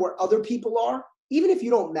understand where other people are, even if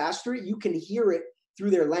you don't master it, you can hear it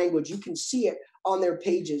through their language. You can see it on their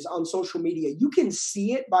pages, on social media. You can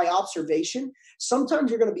see it by observation.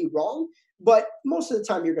 Sometimes you're going to be wrong, but most of the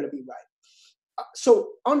time you're going to be right. So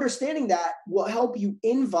understanding that will help you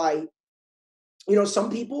invite. Some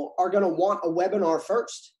people are going to want a webinar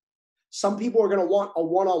first. Some people are going to want a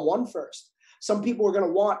one-on-one first. Some people are going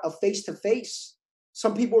to want a face-to-face.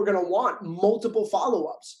 Some people are going to want multiple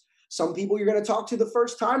follow-ups. Some people you're going to talk to the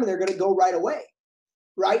first time and they're going to go right away,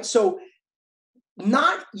 right? So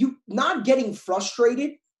not getting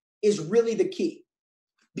frustrated is really the key,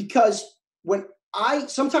 because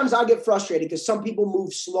sometimes I get frustrated because some people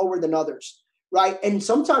move slower than others. Right. And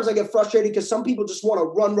sometimes I get frustrated because some people just want to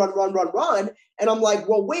run. And I'm like,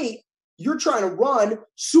 well, wait, you're trying to run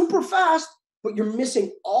super fast, but you're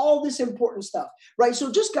missing all this important stuff. Right. So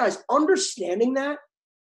just guys, understanding that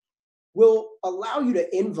will allow you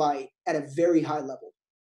to invite at a very high level,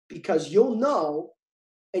 because you'll know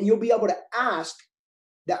and you'll be able to ask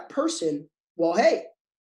that person, well, hey,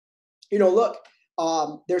 look,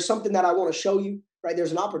 there's something that I want to show you. Right.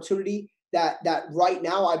 There's an opportunity that right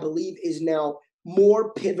now I believe is now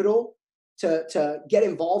more pivotal to get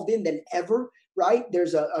involved in than ever, right?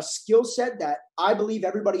 There's a skill set that I believe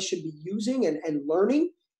everybody should be using and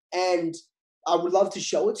learning, and I would love to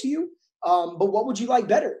show it to you. But what would you like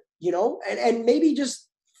better, And maybe just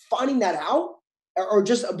finding that out, or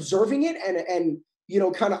just observing it and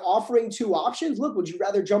kind of offering two options. Look, would you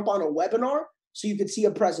rather jump on a webinar so you could see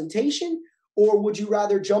a presentation, or would you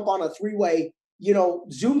rather jump on a three-way,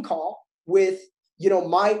 Zoom call with,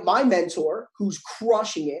 my mentor who's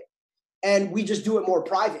crushing it, and we just do it more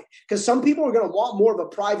private. Because some people are going to want more of a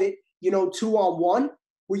private, 2-on-1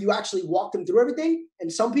 where you actually walk them through everything.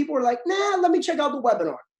 And some people are like, nah, let me check out the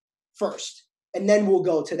webinar first, and then we'll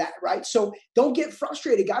go to that, right? So don't get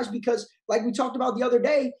frustrated, guys, because like we talked about the other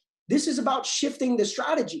day, this is about shifting the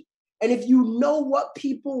strategy. And if you know what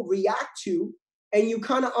people react to and you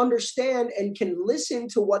kind of understand and can listen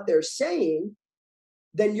to what they're saying,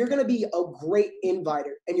 then you're going to be a great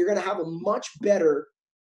inviter and you're going to have a much better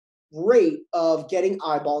rate of getting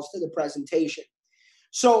eyeballs to the presentation.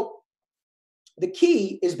 So the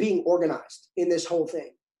key is being organized in this whole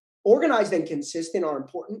thing. Organized and consistent are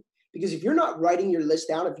important, because if you're not writing your list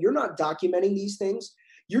down, if you're not documenting these things,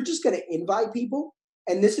 you're just going to invite people.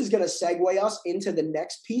 And this is going to segue us into the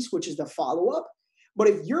next piece, which is the follow-up. But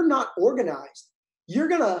if you're not organized, you're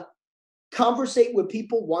going to conversate with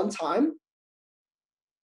people one time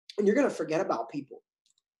and you're going to forget about people.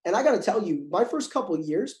 And I got to tell you, my first couple of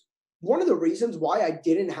years, one of the reasons why I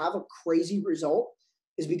didn't have a crazy result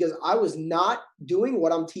is because I was not doing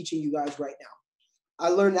what I'm teaching you guys right now. I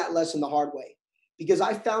learned that lesson the hard way, because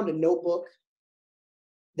I found a notebook,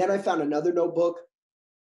 then I found another notebook,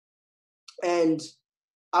 and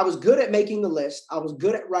I was good at making the list. I was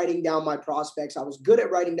good at writing down my prospects. I was good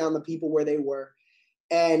at writing down the people where they were.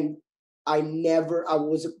 And I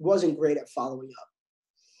wasn't great at following up.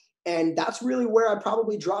 And that's really where I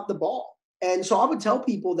probably dropped the ball. And so I would tell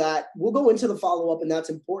people that we'll go into the follow-up, and that's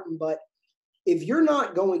important. But if you're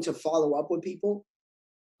not going to follow up with people,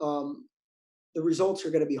 the results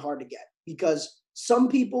are going to be hard to get, because some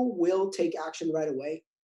people will take action right away,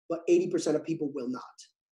 but 80% of people will not.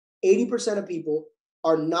 80% of people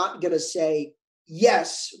are not going to say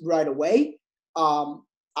yes right away.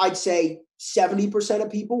 I'd say 70%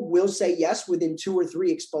 of people will say yes within 2 or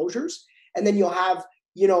 3 exposures. And then you'll have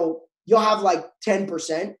like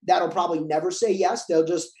 10% that'll probably never say yes. They'll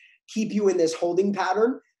just keep you in this holding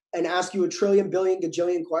pattern and ask you a trillion, billion,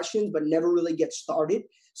 gajillion questions, but never really get started.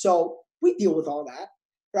 So we deal with all that,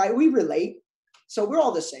 right? We relate. So we're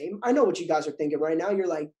all the same. I know what you guys are thinking right now. You're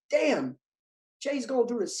like, damn, Jay's going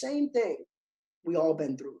through the same thing. We all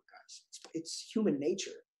been through it, guys. It's human nature.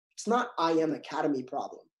 It's not 𝐼𝐸𝐴CADEMY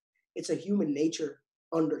problem. It's a human nature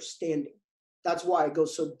understanding. That's why I go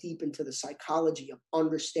so deep into the psychology of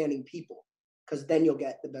understanding people, because then you'll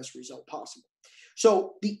get the best result possible.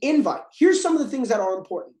 So the invite, here's some of the things that are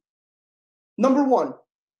important. Number 1,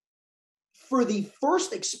 for the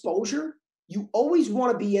first exposure, you always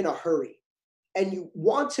want to be in a hurry, and you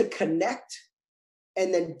want to connect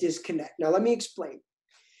and then disconnect. Now, let me explain.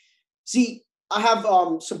 See, I have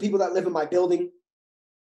some people that live in my building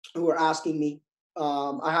who are asking me.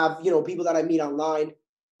 I have, people that I meet online.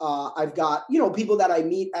 I've got, people that I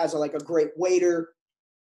meet as a great waiter,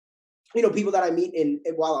 people that I meet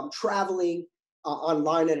while I'm traveling,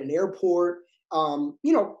 online at an airport,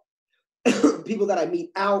 people that I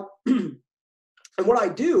meet out. And what I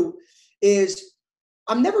do is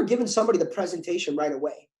I'm never giving somebody the presentation right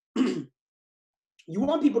away. You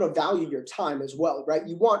want people to value your time as well, right?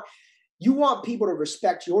 You want people to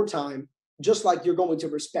respect your time just like you're going to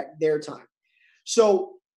respect their time.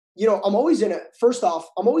 So, I'm always first off,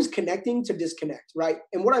 I'm always connecting to disconnect, right?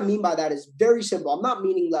 And what I mean by that is very simple. I'm not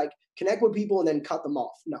meaning like connect with people and then cut them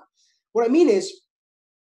off. No. What I mean is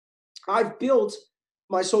I've built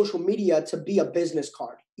my social media to be a business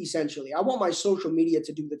card, essentially. I want my social media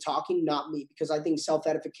to do the talking, not me, because I think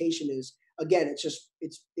self-edification is, again,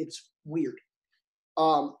 it's weird.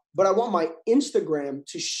 But I want my Instagram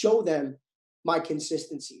to show them my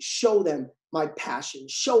consistency, show them my passion,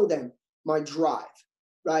 show them my drive,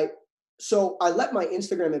 right? So I let my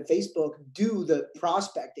Instagram and Facebook do the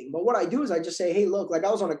prospecting. But what I do is I just say, hey, look, like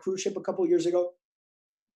I was on a cruise ship a couple of years ago,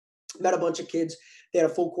 met a bunch of kids. They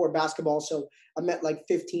had a full court basketball. So I met like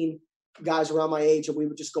 15 guys around my age, and we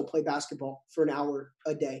would just go play basketball for an hour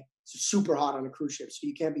a day. It's super hot on a cruise ship, so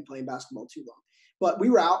you can't be playing basketball too long. But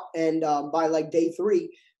we were out, and by like day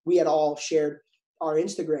 3, we had all shared our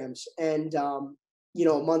Instagrams. And, a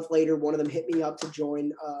month later, one of them hit me up to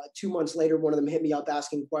join. 2 months later, one of them hit me up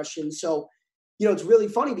asking questions. So, it's really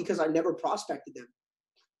funny because I never prospected them.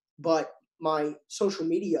 But my social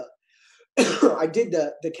media, I did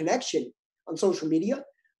the connection on social media,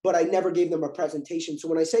 but I never gave them a presentation. So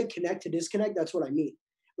when I say connect to disconnect, that's what I mean,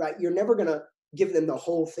 right? You're never going to give them the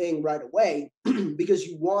whole thing right away because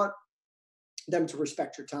you want them to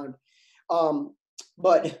respect your time.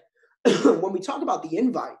 But when we talk about the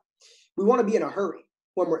invite, we want to be in a hurry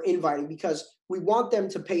when we're inviting because we want them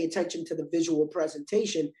to pay attention to the visual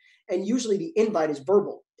presentation. And usually the invite is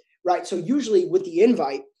verbal, right? So usually with the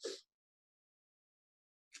invite,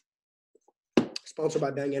 sponsored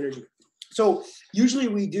by Bang Energy. So usually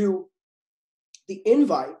we do the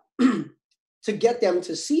invite to get them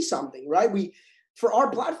to see something, right? For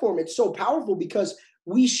our platform, it's so powerful because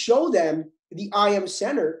we show them the I Am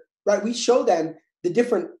Center, right? We show them the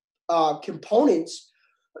different components,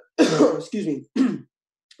 excuse me,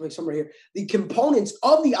 like somewhere here, the components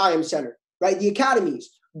of the I Am Center, right? The academies,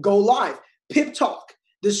 Go Live, Pip Talk,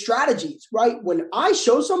 the strategies, right? When I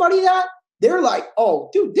show somebody that, they're like, oh,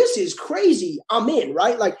 dude, this is crazy. I'm in,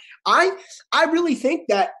 right? Like I really think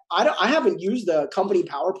that I haven't used the company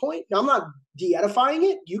PowerPoint. Now I'm not de-edifying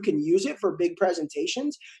it. You can use it for big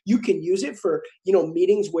presentations. You can use it for,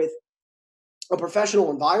 meetings with a professional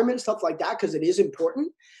environment, stuff like that, because it is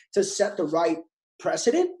important to set the right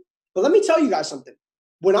precedent. But let me tell you guys something.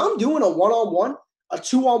 When I'm doing a one-on-one, a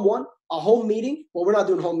two-on-one, a home meeting, well, we're not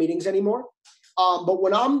doing home meetings anymore. But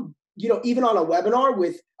when I'm, even on a webinar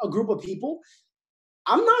with a group of people,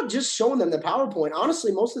 I'm not just showing them the PowerPoint.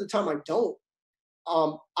 Honestly, most of the time I don't.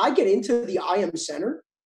 I get into the I Am Center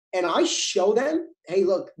and I show them, hey,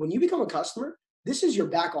 look, when you become a customer, this is your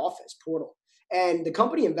back office portal. And the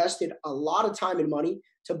company invested a lot of time and money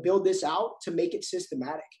to build this out, to make it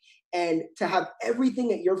systematic and to have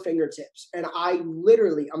everything at your fingertips. And I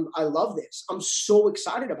love this. I'm so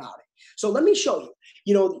excited about it. So let me show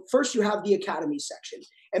you. First you have the Academy section.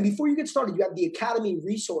 And before you get started, you have the Academy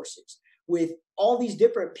resources with all these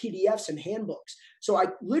different PDFs and handbooks. So I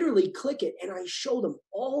literally click it and I show them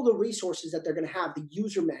all the resources that they're going to have, the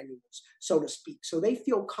user manuals, so to speak. So they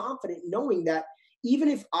feel confident knowing that even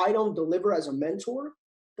if I don't deliver as a mentor,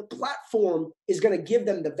 the platform is going to give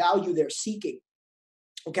them the value they're seeking.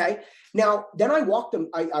 Okay. Now, then I walk them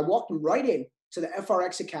right in to the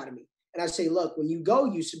FRX Academy. And I say, look, when you go,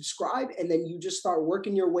 you subscribe, and then you just start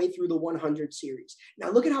working your way through the 100 series. Now,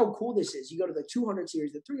 look at how cool this is. You go to the 200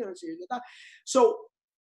 series, the 300 series. So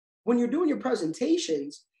when you're doing your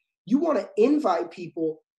presentations, you want to invite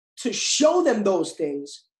people to show them those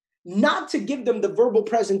things, not to give them the verbal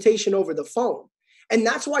presentation over the phone. And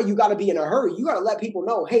that's why you got to be in a hurry. You got to let people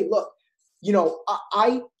know, hey, look,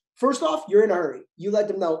 first off, you're in a hurry. You let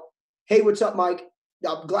them know, hey, what's up, Mike?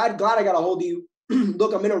 I'm glad I got a hold of you.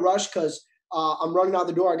 Look, I'm in a rush because I'm running out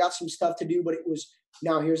the door. I got some stuff to do, but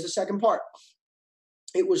now here's the second part.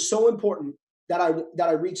 It was so important that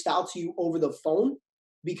I reached out to you over the phone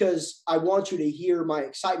because I want you to hear my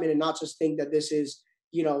excitement and not just think that this is,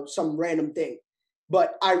 some random thing.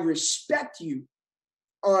 But I respect you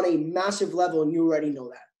on a massive level, and you already know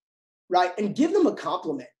that, right? And give them a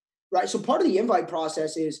compliment, right? So part of the invite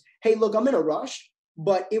process is, hey, look, I'm in a rush,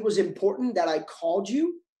 but it was important that I called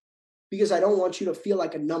you because I don't want you to feel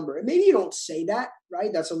like a number. And maybe you don't say that,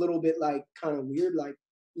 right? That's a little bit like kind of weird. Like,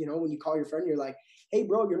 when you call your friend, you're like, hey,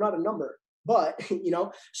 bro, you're not a number. But,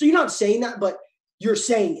 so you're not saying that, but you're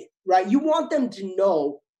saying it, right? You want them to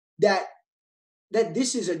know that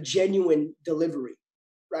this is a genuine delivery,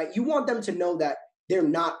 right? You want them to know that they're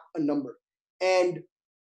not a number. And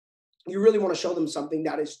you really want to show them something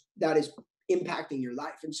that is impacting your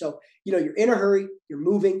life. And so, you're in a hurry, you're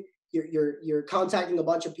moving, you're contacting a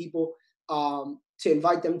bunch of people to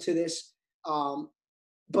invite them to this.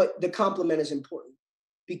 But the compliment is important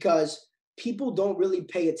because people don't really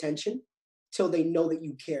pay attention till they know that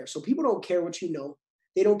you care. So people don't care what you know.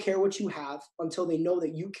 They don't care what you have until they know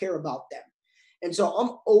that you care about them. And so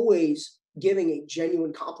I'm always giving a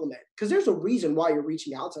genuine compliment because there's a reason why you're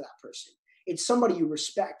reaching out to that person. It's somebody you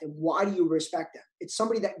respect. And why do you respect them? It's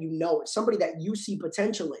somebody that you know. It's somebody that you see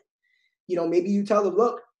potential in. Maybe you tell them,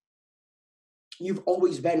 look, you've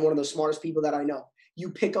always been one of the smartest people that I know. You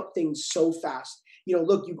pick up things so fast.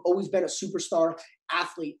 Look, you've always been a superstar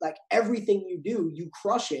athlete. Like everything you do, you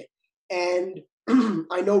crush it. And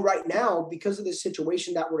I know right now, because of the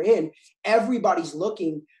situation that we're in, everybody's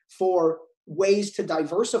looking for ways to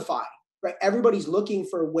diversify, right? Everybody's looking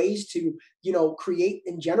for ways to, create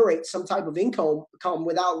and generate some type of income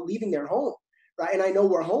without leaving their home, right? And I know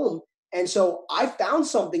we're home. And so I found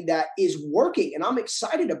something that is working and I'm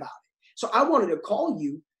excited about it. So I wanted to call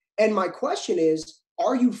you. And my question is,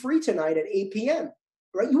 are you free tonight at 8 p.m.?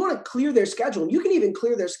 Right? You want to clear their schedule. You can even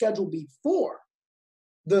clear their schedule before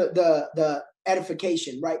the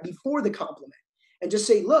edification, right? Before the compliment. And just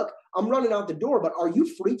say, look, I'm running out the door, but are you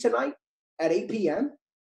free tonight at 8 p.m.?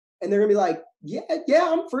 And they're going to be like, yeah,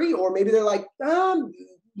 I'm free. Or maybe they're like,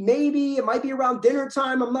 maybe it might be around dinner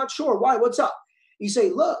time. I'm not sure. Why? What's up? You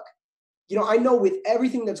say, look, I know with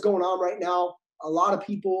everything that's going on right now, a lot of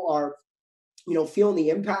people are, feeling the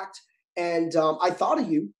impact. And I thought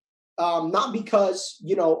of you, not because,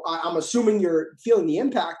 I'm assuming you're feeling the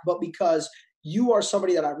impact, but because you are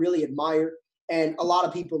somebody that I really admire and a lot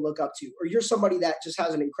of people look up to, or you're somebody that just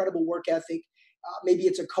has an incredible work ethic. maybe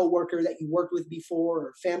it's a coworker that you worked with before or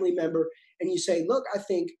a family member, and you say, look, I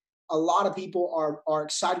think a lot of people are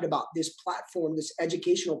excited about this platform, this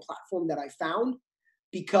educational platform that I found,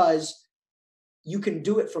 because you can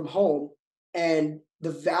do it from home and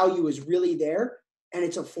the value is really there and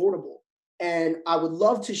it's affordable. And I would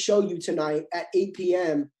love to show you tonight at 8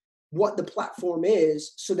 p.m. what the platform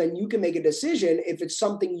is, so then you can make a decision if it's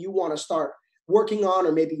something you want to start working on,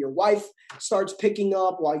 or maybe your wife starts picking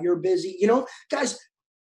up while you're busy. You know, guys,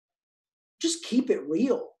 just keep it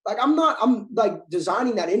real. Like I'm like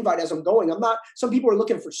designing that invite as I'm going. Some people are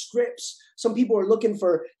looking for scripts. Some people are looking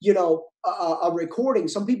for, a recording.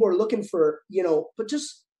 Some people are looking for, but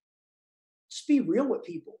just be real with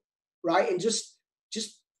people, right? And just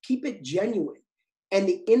keep it genuine. And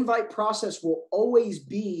the invite process will always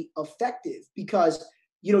be effective because,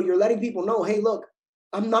 you're letting people know, hey, look,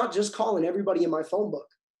 I'm not just calling everybody in my phone book,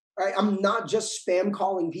 right? I'm not just spam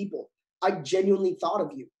calling people. I genuinely thought of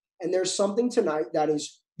you. And there's something tonight that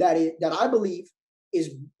I believe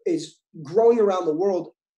is growing around the world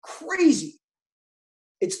crazy.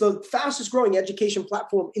 It's the fastest growing education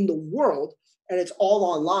platform in the world, and it's all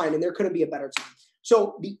online, and there couldn't be a better time.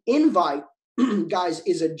 So the invite, guys,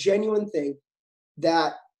 is a genuine thing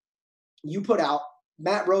that you put out.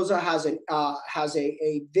 Matt Rosa has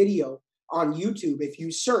a video on YouTube. If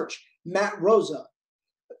you search Matt Rosa,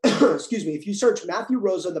 excuse me, if you search Matthew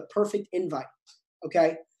Rosa, the perfect invite,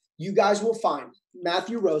 okay, you guys will find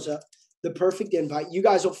Matthew Rosa, the perfect invite. You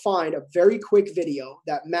guys will find a very quick video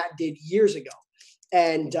that Matt did years ago.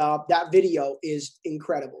 And that video is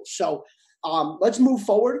incredible. So let's move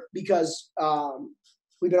forward because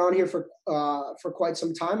we've been on here for quite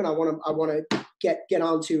some time, and I want to get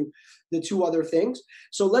on to the two other things.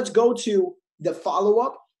 So let's go to the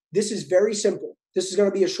follow-up. This is very simple. This is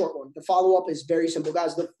going to be a short one. The follow-up is very simple,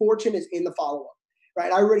 guys. The fortune is in the follow-up,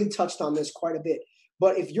 right? I already touched on this quite a bit.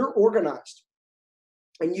 But if you're organized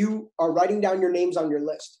and you are writing down your names on your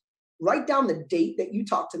list, write down the date that you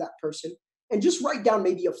talked to that person, and just write down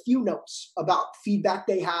maybe a few notes about feedback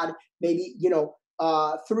they had. Maybe,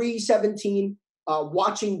 3/17,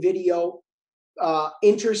 watching video,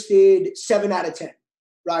 interested 7 out of 10,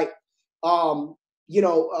 right?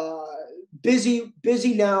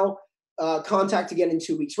 Busy now, contact again in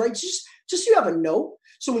 2 weeks, right? Just so you have a note.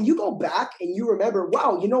 So when you go back and you remember,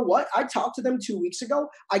 wow, you know what? I talked to them 2 weeks ago.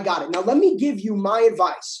 I got it. Now let me give you my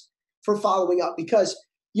advice for following up, because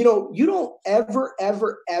you don't ever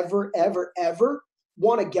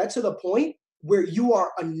want to get to the point where you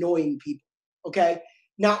are annoying people. Okay.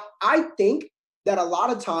 Now I think that a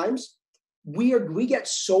lot of times we get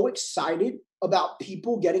so excited about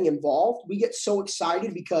people getting involved. We get so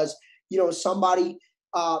excited because, somebody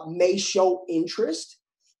may show interest,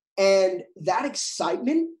 and that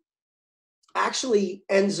excitement actually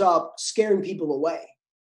ends up scaring people away,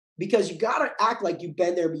 because you got to act like you've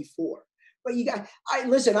been there before. But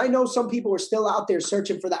I know some people are still out there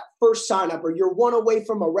searching for that first sign up, or you're one away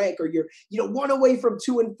from a rank, or you're, one away from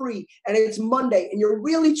 2 and 3, and it's Monday and you're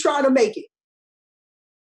really trying to make it.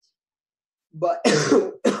 But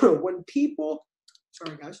when people,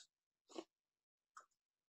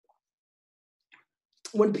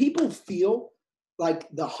 when people feel like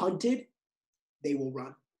the hunted, they will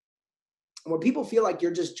run. When people feel like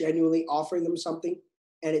you're just genuinely offering them something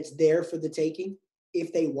and it's there for the taking,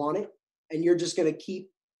 if they want it, and you're just going to keep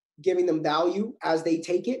giving them value as they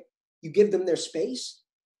take it, you give them their space.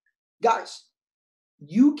 Guys,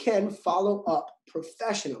 you can follow up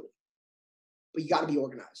professionally, but you got to be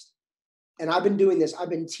organized. And I've been doing this. I've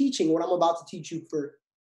been teaching what I'm about to teach you for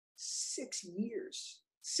 6 years.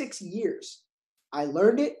 6 years. I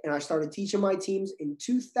learned it and I started teaching my teams in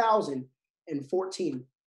 2014.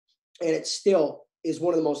 And it still is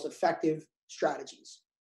one of the most effective strategies.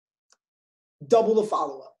 Double the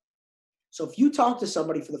follow-up. So if you talk to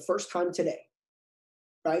somebody for the first time today,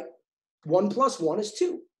 right? 1 + 1 is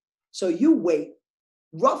 2. So you wait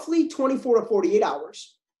roughly 24 to 48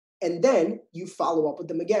 hours, and then you follow up with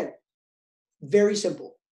them again. Very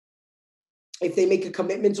simple. If they make a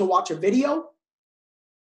commitment to watch a video,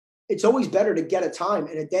 it's always better to get a time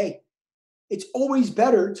and a day. It's always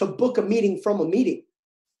better to book a meeting from a meeting,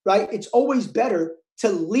 right? It's always better to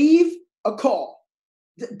leave a call.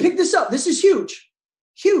 Pick this up. This is huge.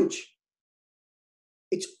 Huge.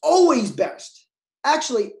 It's always best.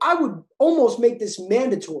 Actually, I would almost make this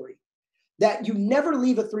mandatory, that you never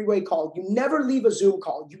leave a 3-way call. You never leave a Zoom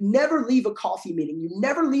call. You never leave a coffee meeting. You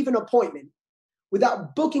never leave an appointment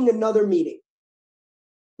without booking another meeting,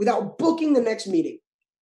 without booking the next meeting,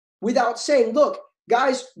 without saying, look,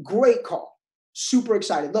 guys, great call. Super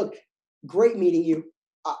excited. Look, great meeting you.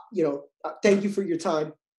 Thank you for your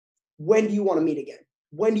time. when do you want to meet again?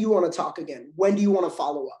 When do you want to talk again? When do you want to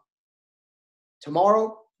follow up?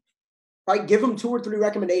 Tomorrow, right? Give them 2 or 3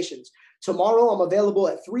 recommendations. Tomorrow, I'm available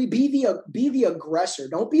at 3. Be the aggressor.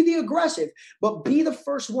 Don't be the aggressive, but be the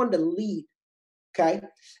first one to lead, okay?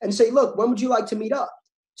 And say, look, when would you like to meet up?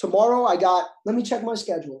 Tomorrow, let me check my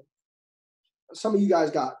schedule. Some of you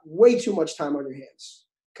guys got way too much time on your hands,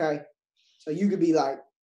 okay? So you could be like,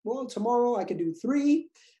 well, tomorrow I could do 3,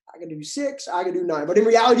 I could do 6, I could do 9. But in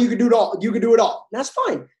reality, you could do it all. You could do it all. And that's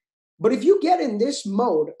fine. But if you get in this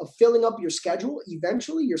mode of filling up your schedule,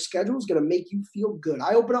 eventually your schedule is going to make you feel good.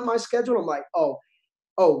 I open up my schedule and I'm like,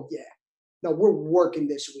 oh yeah, no, we're working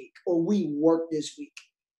this week, or we work this week.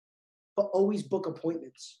 But always book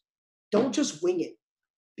appointments. Don't just wing it.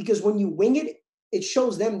 Because when you wing it, it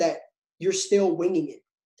shows them that you're still winging it,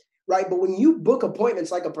 right? But when you book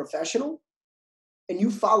appointments like a professional and you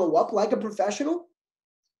follow up like a professional,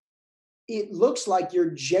 it looks like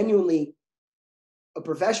you're genuinely a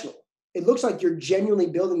professional. It looks like you're genuinely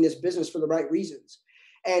building this business for the right reasons.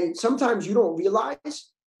 And sometimes you don't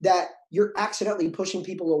realize that you're accidentally pushing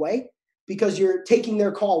people away because you're taking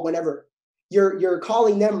their call whenever. You're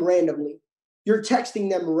calling them randomly. You're texting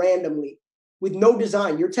them randomly with no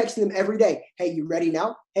design. You're texting them every day. Hey, you ready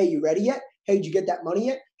now? Hey, you ready yet? Hey, did you get that money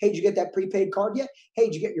yet? Hey, did you get that prepaid card yet? Hey,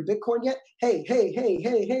 did you get your Bitcoin yet? Hey.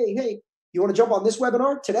 You want to jump on this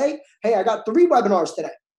webinar today? Hey, I got 3 webinars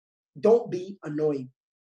today. Don't be annoying,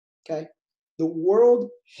 okay? The world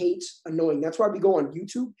hates annoying. That's why we go on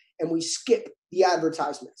YouTube and we skip the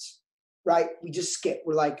advertisements, right? We just skip.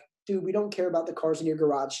 We're like, dude, we don't care about the cars in your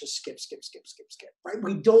garage. Just skip, right?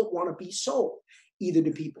 We don't want to be sold either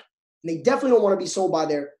to people. And they definitely don't want to be sold by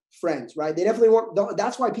their friends, right? They definitely want,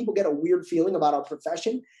 that's why people get a weird feeling about our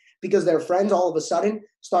profession, because their friends all of a sudden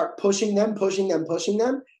start pushing them.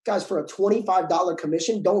 Guys, for a $25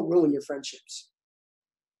 commission, don't ruin your friendships.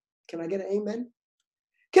 Can I get an amen?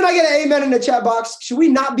 Can I get an amen in the chat box? Should we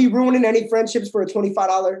not be ruining any friendships for a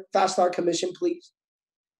 $25 fast start commission, please?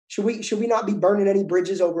 Should we not be burning any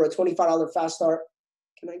bridges over a $25 fast start?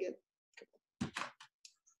 We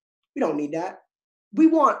don't need that. We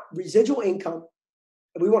want residual income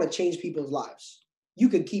and we want to change people's lives. You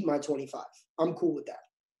can keep my 25. I'm cool with that.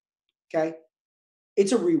 Okay?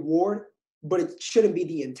 It's a reward, but it shouldn't be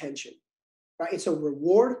the intention. Right? It's a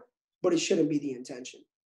reward, but it shouldn't be the intention.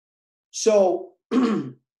 So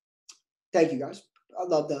thank you guys. I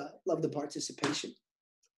love the participation.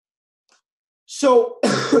 So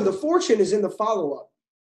the fortune is in the follow-up.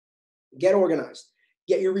 Get organized.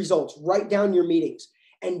 Get your results. Write down your meetings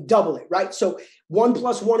and double it, right? So 1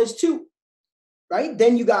 + 1 is 2, right?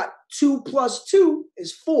 Then you got 2 + 2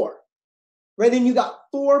 is 4, right? Then you got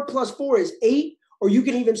 4 + 4 is 8, or you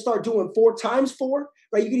can even start doing 4 × 4,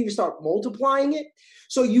 right? You can even start multiplying it.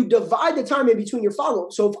 So you divide the time in between your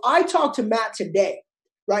follow-up. So if I talk to Matt today,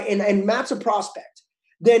 right, and Matt's a prospect,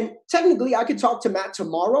 then technically I could talk to Matt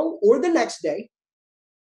tomorrow or the next day,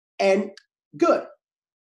 and good.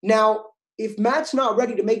 Now, if Matt's not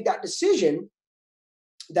ready to make that decision,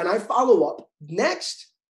 then I follow up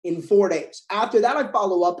next in 4 days. After that, I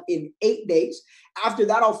follow up in 8 days. After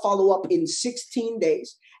that, I'll follow up in 16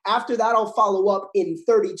 days. After that, I'll follow up in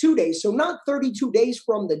 32 days. So not 32 days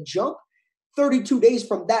from the jump, 32 days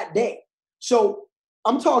from that day. So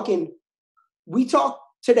I'm talking, we talk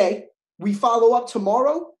today, we follow up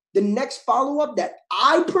tomorrow. The next follow-up that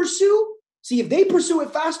I pursue, see, if they pursue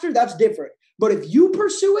it faster, that's different. But if you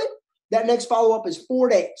pursue it, that next follow-up is 4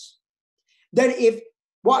 days. Then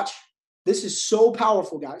watch, this is so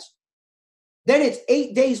powerful, guys. Then it's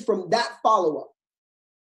 8 days from that follow-up.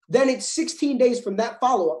 Then it's 16 days from that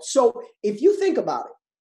follow-up. So if you think about it,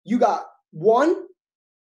 you got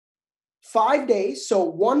 5 days. So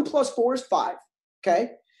 1 + 4 is 5,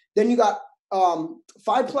 okay? Then you got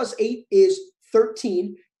 5 + 8 is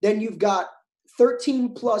 13. Then you've got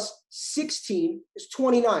 13 + 16 is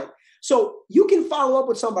 29. So you can follow up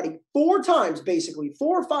with somebody 4 times, basically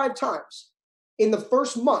 4 or 5 times in the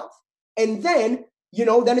first month. And then,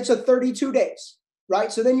 then it's a 32 days,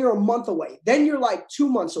 right? So then you're a month away. Then you're like 2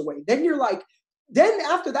 months away. Then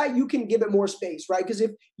after that, you can give it more space, right? Because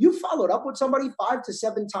if you followed up with somebody 5 to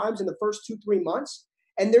 7 times in the first 2-3 months,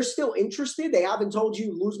 and they're still interested, they haven't told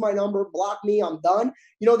you, lose my number, block me, I'm done.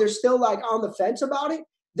 They're still like on the fence about it.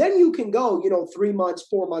 Then you can go, 3 months,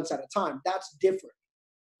 4 months at a time. That's different.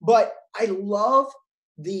 But I love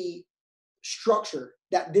the structure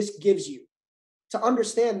that this gives you to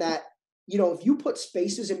understand that, if you put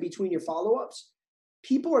spaces in between your follow-ups,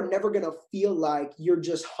 people are never going to feel like you're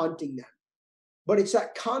just hunting them. But it's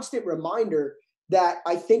that constant reminder that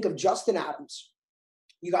I think of Justin Adams.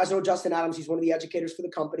 You guys know Justin Adams. He's one of the educators for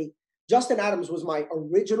the company. Justin Adams was my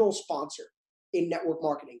original sponsor in network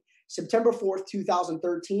marketing. September 4th,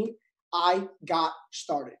 2013, I got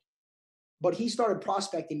started. But he started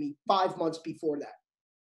prospecting me 5 months before that.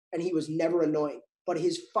 And he was never annoying. But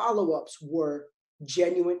his follow-ups were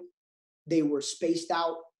genuine. They were spaced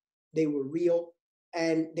out. They were real.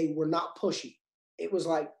 And they were not pushy. It was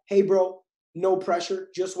like, hey, bro, no pressure.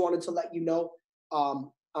 Just wanted to let you know.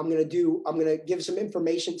 I'm going to give some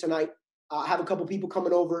information tonight. I have a couple people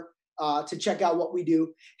coming over to check out what we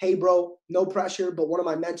do. Hey, bro, no pressure, but one of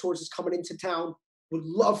my mentors is coming into town. Would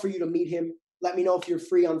love for you to meet him. Let me know if you're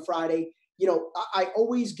free on Friday. You know, I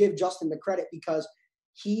always give Justin the credit because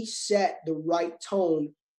he set the right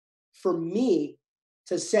tone for me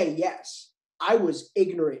to say yes. I was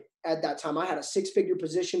ignorant at that time. I had a 6-figure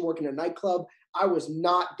position working in a nightclub. I was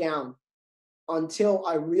not down until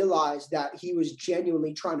I realized that he was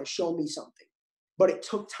genuinely trying to show me something. But it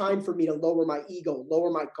took time for me to lower my ego, lower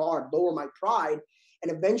my guard, lower my pride.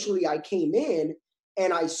 And eventually I came in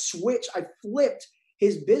and I flipped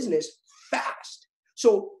his business fast.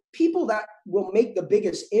 So people that will make the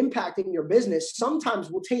biggest impact in your business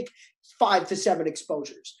sometimes will take 5 to 7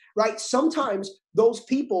 exposures, right? Sometimes those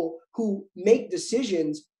people who make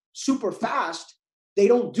decisions super fast, they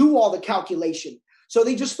don't do all the calculation. So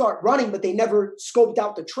they just start running, but they never scoped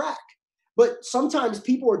out the track. But sometimes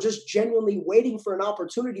people are just genuinely waiting for an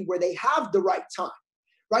opportunity where they have the right time,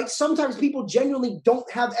 right? Sometimes people genuinely don't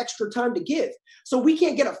have extra time to give. So we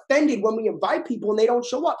can't get offended when we invite people and they don't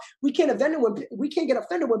show up. We can't get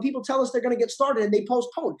offended when people tell us they're going to get started and they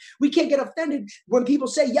postpone. We can't get offended when people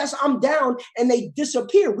say, yes, I'm down, and they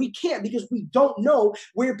disappear. We can't, because we don't know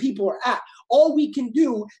where people are at. All we can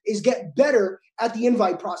do is get better at the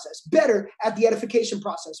invite process, better at the edification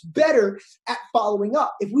process, better at following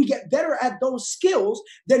up. If we get better at those skills,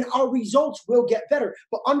 then our results will get better.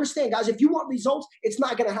 But understand, guys, if you want results, it's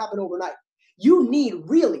not going to happen overnight. You need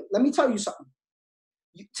let me tell you something.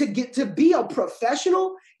 To be a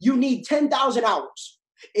professional, you need 10,000 hours.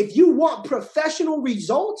 If you want professional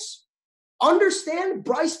results, understand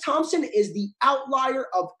Bryce Thompson is the outlier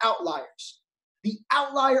of outliers. The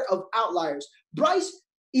outlier of outliers. Bryce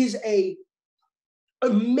is an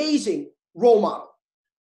amazing role model.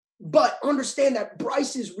 But understand that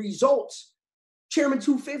Bryce's results, Chairman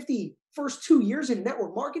 250, first 2 years in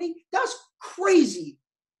network marketing, that's crazy.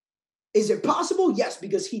 Is it possible? Yes,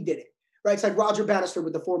 because he did it. Right? It's like Roger Bannister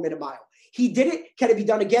with the 4-minute mile. He did it. Can it be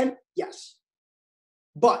done again? Yes.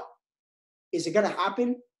 But is it going to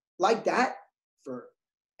happen like that for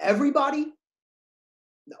everybody?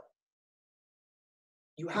 No.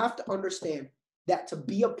 You have to understand that to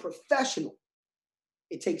be a professional,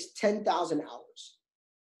 it takes 10,000 hours.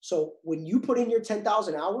 So when you put in your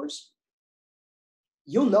 10,000 hours,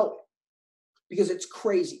 you'll know it because it's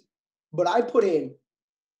crazy. But I put in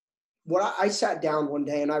I sat down one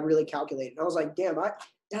day and I really calculated. I was like, damn,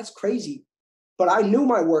 that's crazy. But I knew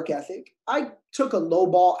my work ethic. I took a low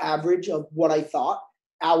ball average of what I thought,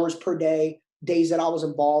 hours per day, days that I was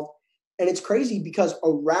involved. And it's crazy because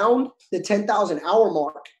around the 10,000 hour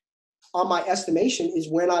mark on my estimation is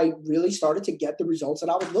when I really started to get the results that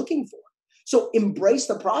I was looking for. So embrace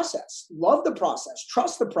the process, love the process,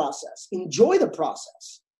 trust the process, enjoy the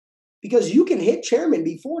process, because you can hit chairman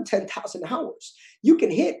before 10,000 hours. You can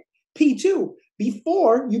hit P2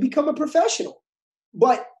 before you become a professional.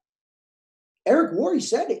 But Eric Worre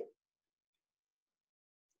said it.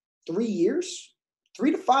 3 years,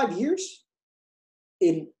 3 to 5 years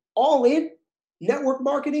in all-in network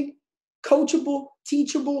marketing, coachable,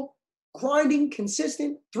 teachable, grinding,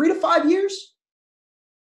 consistent, 3 to 5 years,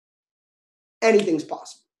 anything's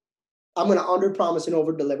possible. I'm going to under-promise and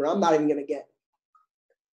over-deliver. I'm not even going to get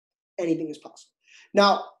it. Anything is possible.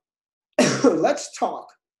 Now, let's talk.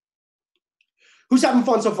 Who's having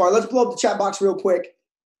fun so far? Let's blow up the chat box real quick.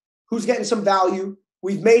 Who's getting some value?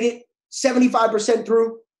 We've made it 75%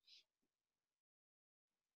 through.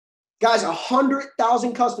 Guys,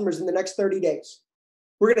 100,000 customers in the next 30 days.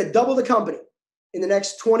 We're going to double the company in the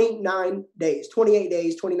next 29 days, 28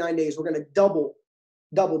 days, 29 days. We're going to double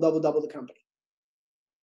the company.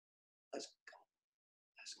 Let's go.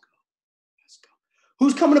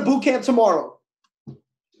 Who's coming to boot camp tomorrow?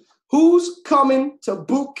 Who's coming to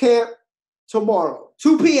boot camp tomorrow?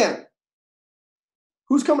 2 p.m.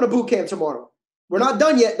 Who's coming to boot camp tomorrow? We're not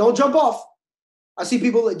done yet. Don't jump off. I see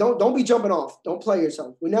people, don't be jumping off. Don't play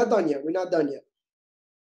yourself. We're not done yet.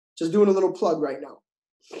 Just doing a little plug right now.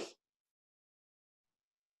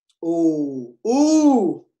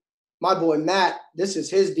 Ooh. My boy Matt, this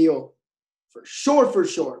is his deal. For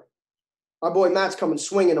sure. My boy Matt's coming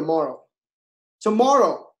swinging tomorrow.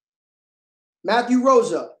 Matthew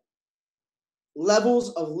Rosa.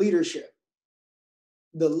 levels of leadership.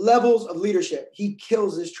 The levels of leadership. He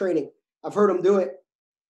kills this training. I've heard him do it.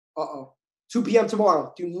 2 p.m.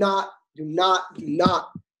 tomorrow. Do not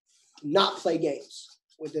play games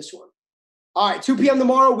with this one. All right, 2 p.m.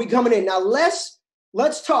 tomorrow, we coming in. Now let's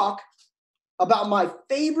talk about my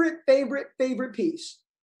favorite piece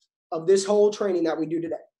of this whole training that we do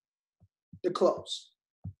today. The close.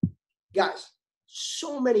 Guys,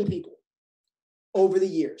 so many people over the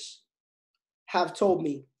years have told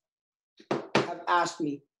me, have asked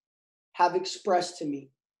me, have expressed to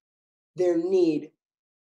me their need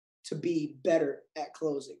to be better at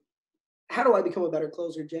closing. How do I become a better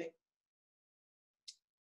closer, Jay?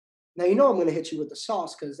 Now, you know I'm going to hit you with the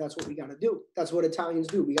sauce because that's what we got to do. That's what Italians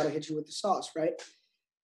do. We got to hit you with the sauce, right?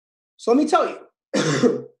 So let me tell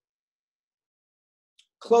you,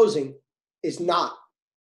 closing is not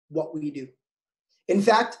what we do. In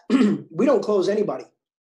fact, we don't close anybody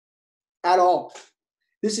at all.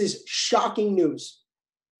 This is shocking news.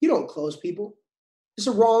 You don't close people. It's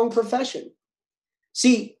a wrong profession.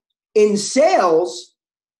 See, in sales,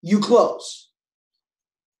 you close.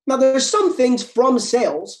 Now, there's some things from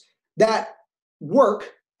sales that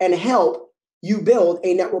work and help you build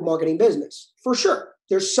a network marketing business. For sure.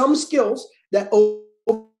 There's some skills that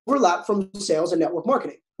overlap from sales and network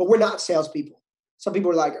marketing, but we're not salespeople. Some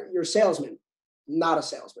people are like, you're a salesman. I'm not a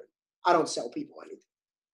salesman. I don't sell people anything.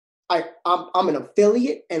 I'm an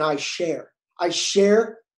affiliate and I share. I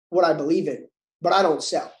share what I believe in, but I don't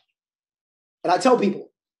sell. And I tell people,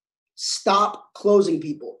 stop closing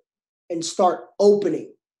people and start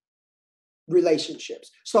opening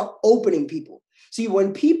relationships. Start opening people. See,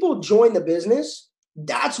 when people join the business,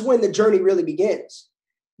 that's when the journey really begins.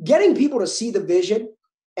 Getting people to see the vision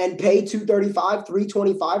and pay $235,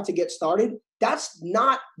 $325 to get started, that's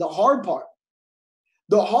not the hard part.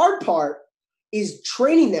 The hard part is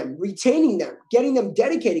training them, retaining them, getting them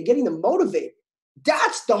dedicated, getting them motivated.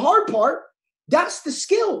 That's the hard part. That's the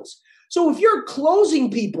skills. So if you're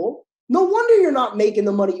closing people, no wonder you're not making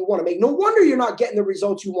the money you want to make. No wonder you're not getting the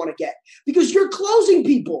results you want to get because you're closing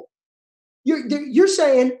people. You're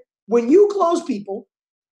saying when you close people,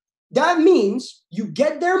 that means you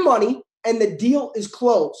get their money and the deal is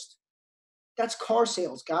closed. That's car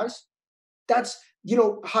sales, guys. That's,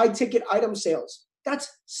 high ticket item sales.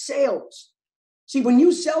 That's sales. See, when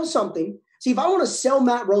you sell something, if I want to sell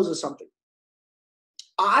Matt Rosa something,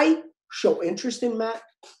 I show interest in Matt.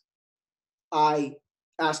 I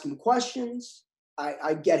ask him questions.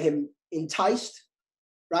 I get him enticed,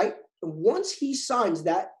 right? And once he signs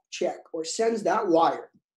that check or sends that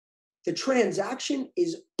wire, the transaction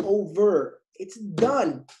is over. It's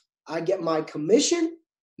done. I get my commission.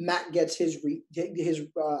 Matt gets his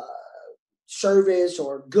service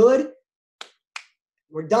or good.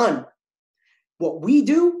 We're done. What we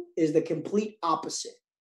do is the complete opposite.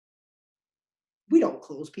 We don't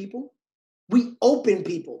close people. We open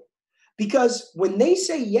people. Because when they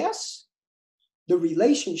say yes, the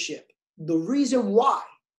relationship, the reason why,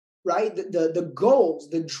 right? The goals,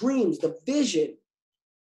 the dreams, the vision,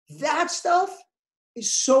 that stuff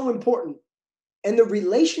is so important. And the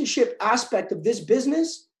relationship aspect of this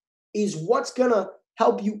business is what's going to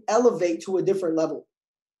help you elevate to a different level.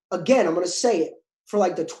 Again, I'm going to say it for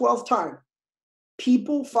like the 12th time.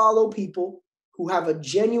 People follow people who have a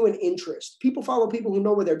genuine interest. People follow people who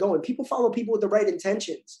know where they're going. People follow people with the right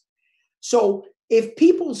intentions. So if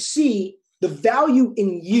people see the value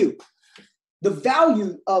in you, the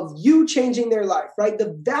value of you changing their life, right?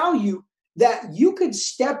 The value that you could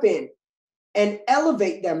step in and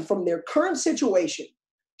elevate them from their current situation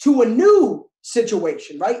to a new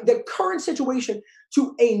situation, right? The current situation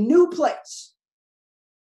to a new place.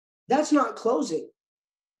 That's not closing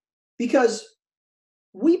because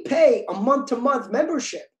we pay a month-to-month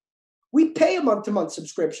membership. We pay a month-to-month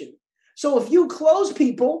subscription. So if you close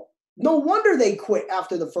people, no wonder they quit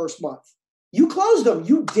after the first month. You closed them.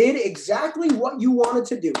 You did exactly what you wanted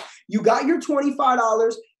to do. You got your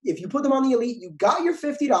 $25. If you put them on the elite, you got your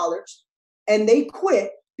 $50 and they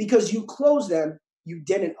quit because you closed them. You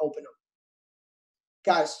didn't open them.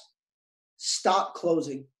 Guys, stop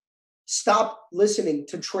closing. Stop listening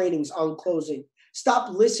to trainings on closing. Stop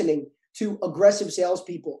listening to aggressive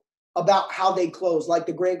salespeople about how they close, like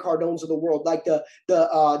the Grant Cardones of the world, like the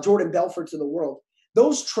Jordan Belforts of the world.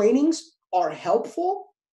 Those trainings are helpful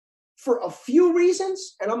for a few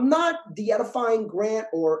reasons, and I'm not de-edifying Grant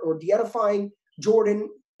or de-edifying Jordan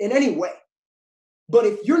in any way. But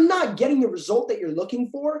if you're not getting the result that you're looking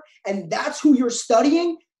for, and that's who you're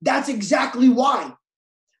studying, that's exactly why.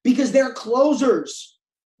 Because they're closers.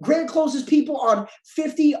 Grant closes people on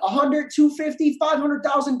 $50, $100, $250,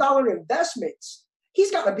 $500,000 investments. He's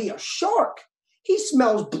got to be a shark. He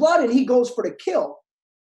smells blood and he goes for the kill.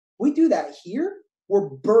 We do that here. We're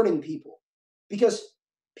burning people because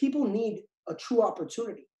people need a true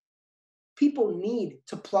opportunity. People need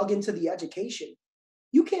to plug into the education.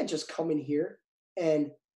 You can't just come in here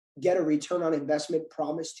and get a return on investment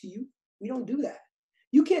promised to you. We don't do that.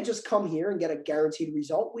 You can't just come here and get a guaranteed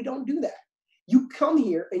result. We don't do that. You come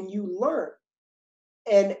here and you learn.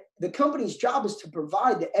 And the company's job is to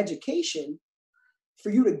provide the education for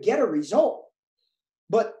you to get a result.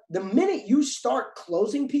 But the minute you start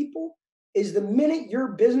closing people is the minute your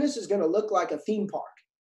business is going to look like a theme park.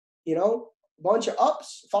 You know, a bunch of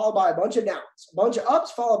ups followed by a bunch of downs, a bunch of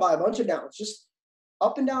ups followed by a bunch of downs, just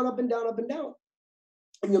up and down, up and down, up and down.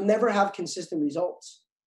 And you'll never have consistent results.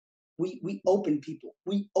 We open people,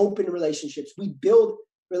 we open relationships, we build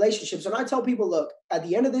relationships. And I tell people, look, at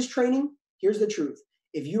the end of this training, here's the truth.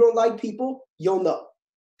 If you don't like people, you'll know.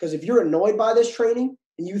 Because if you're annoyed by this training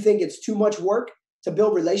and you think it's too much work to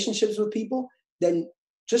build relationships with people, then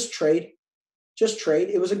just trade. Just trade.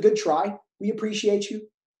 It was a good try. We appreciate you.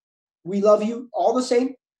 We love you all the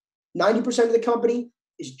same. 90% of the company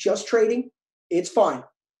is just trading. It's fine.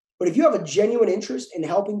 But if you have a genuine interest in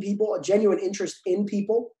helping people, a genuine interest in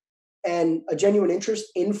people, and a genuine interest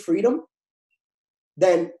in freedom,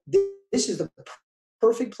 then this is the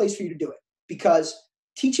perfect place for you to do it. Because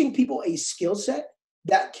teaching people a skill set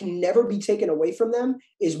that can never be taken away from them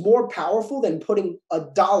is more powerful than putting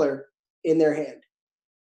 $1 in their hand.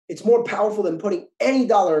 It's more powerful than putting any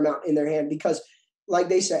dollar amount in their hand because, like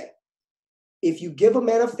they say, if you give a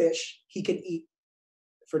man a fish, he can eat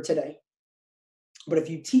for today. But if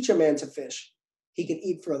you teach a man to fish, he can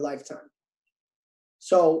eat for a lifetime.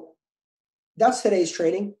 So that's today's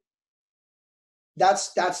training.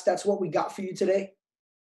 That's what we got for you today.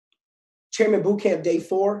 Chairman Bootcamp Day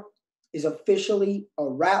 4 is officially a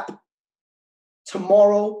wrap.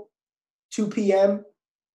 Tomorrow, 2 p.m.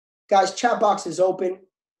 Guys, chat box is open.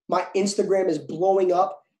 My Instagram is blowing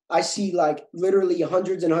up. I see like literally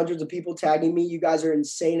hundreds and hundreds of people tagging me. You guys are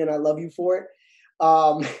insane and I love you for it.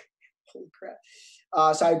 Holy crap.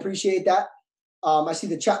 So I appreciate that. I see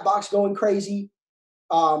the chat box going crazy.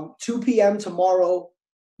 2 p.m. tomorrow,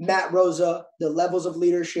 Matt Rosa, the levels of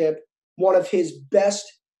leadership, one of his best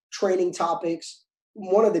training topics,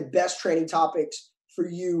 one of the best training topics for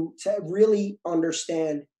you to really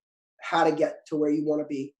understand how to get to where you want to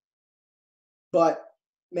be. But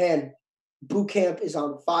man, Bootcamp is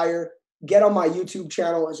on fire. Get on my YouTube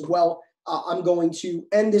channel as well. I'm going to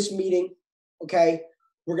end this meeting. Okay.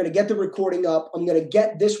 We're going to get the recording up. I'm going to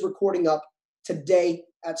get this recording up today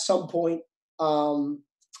at some point. And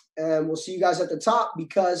we'll see you guys at the top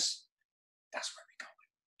because that's where we're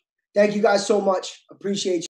going. Thank you guys so much. Appreciate you.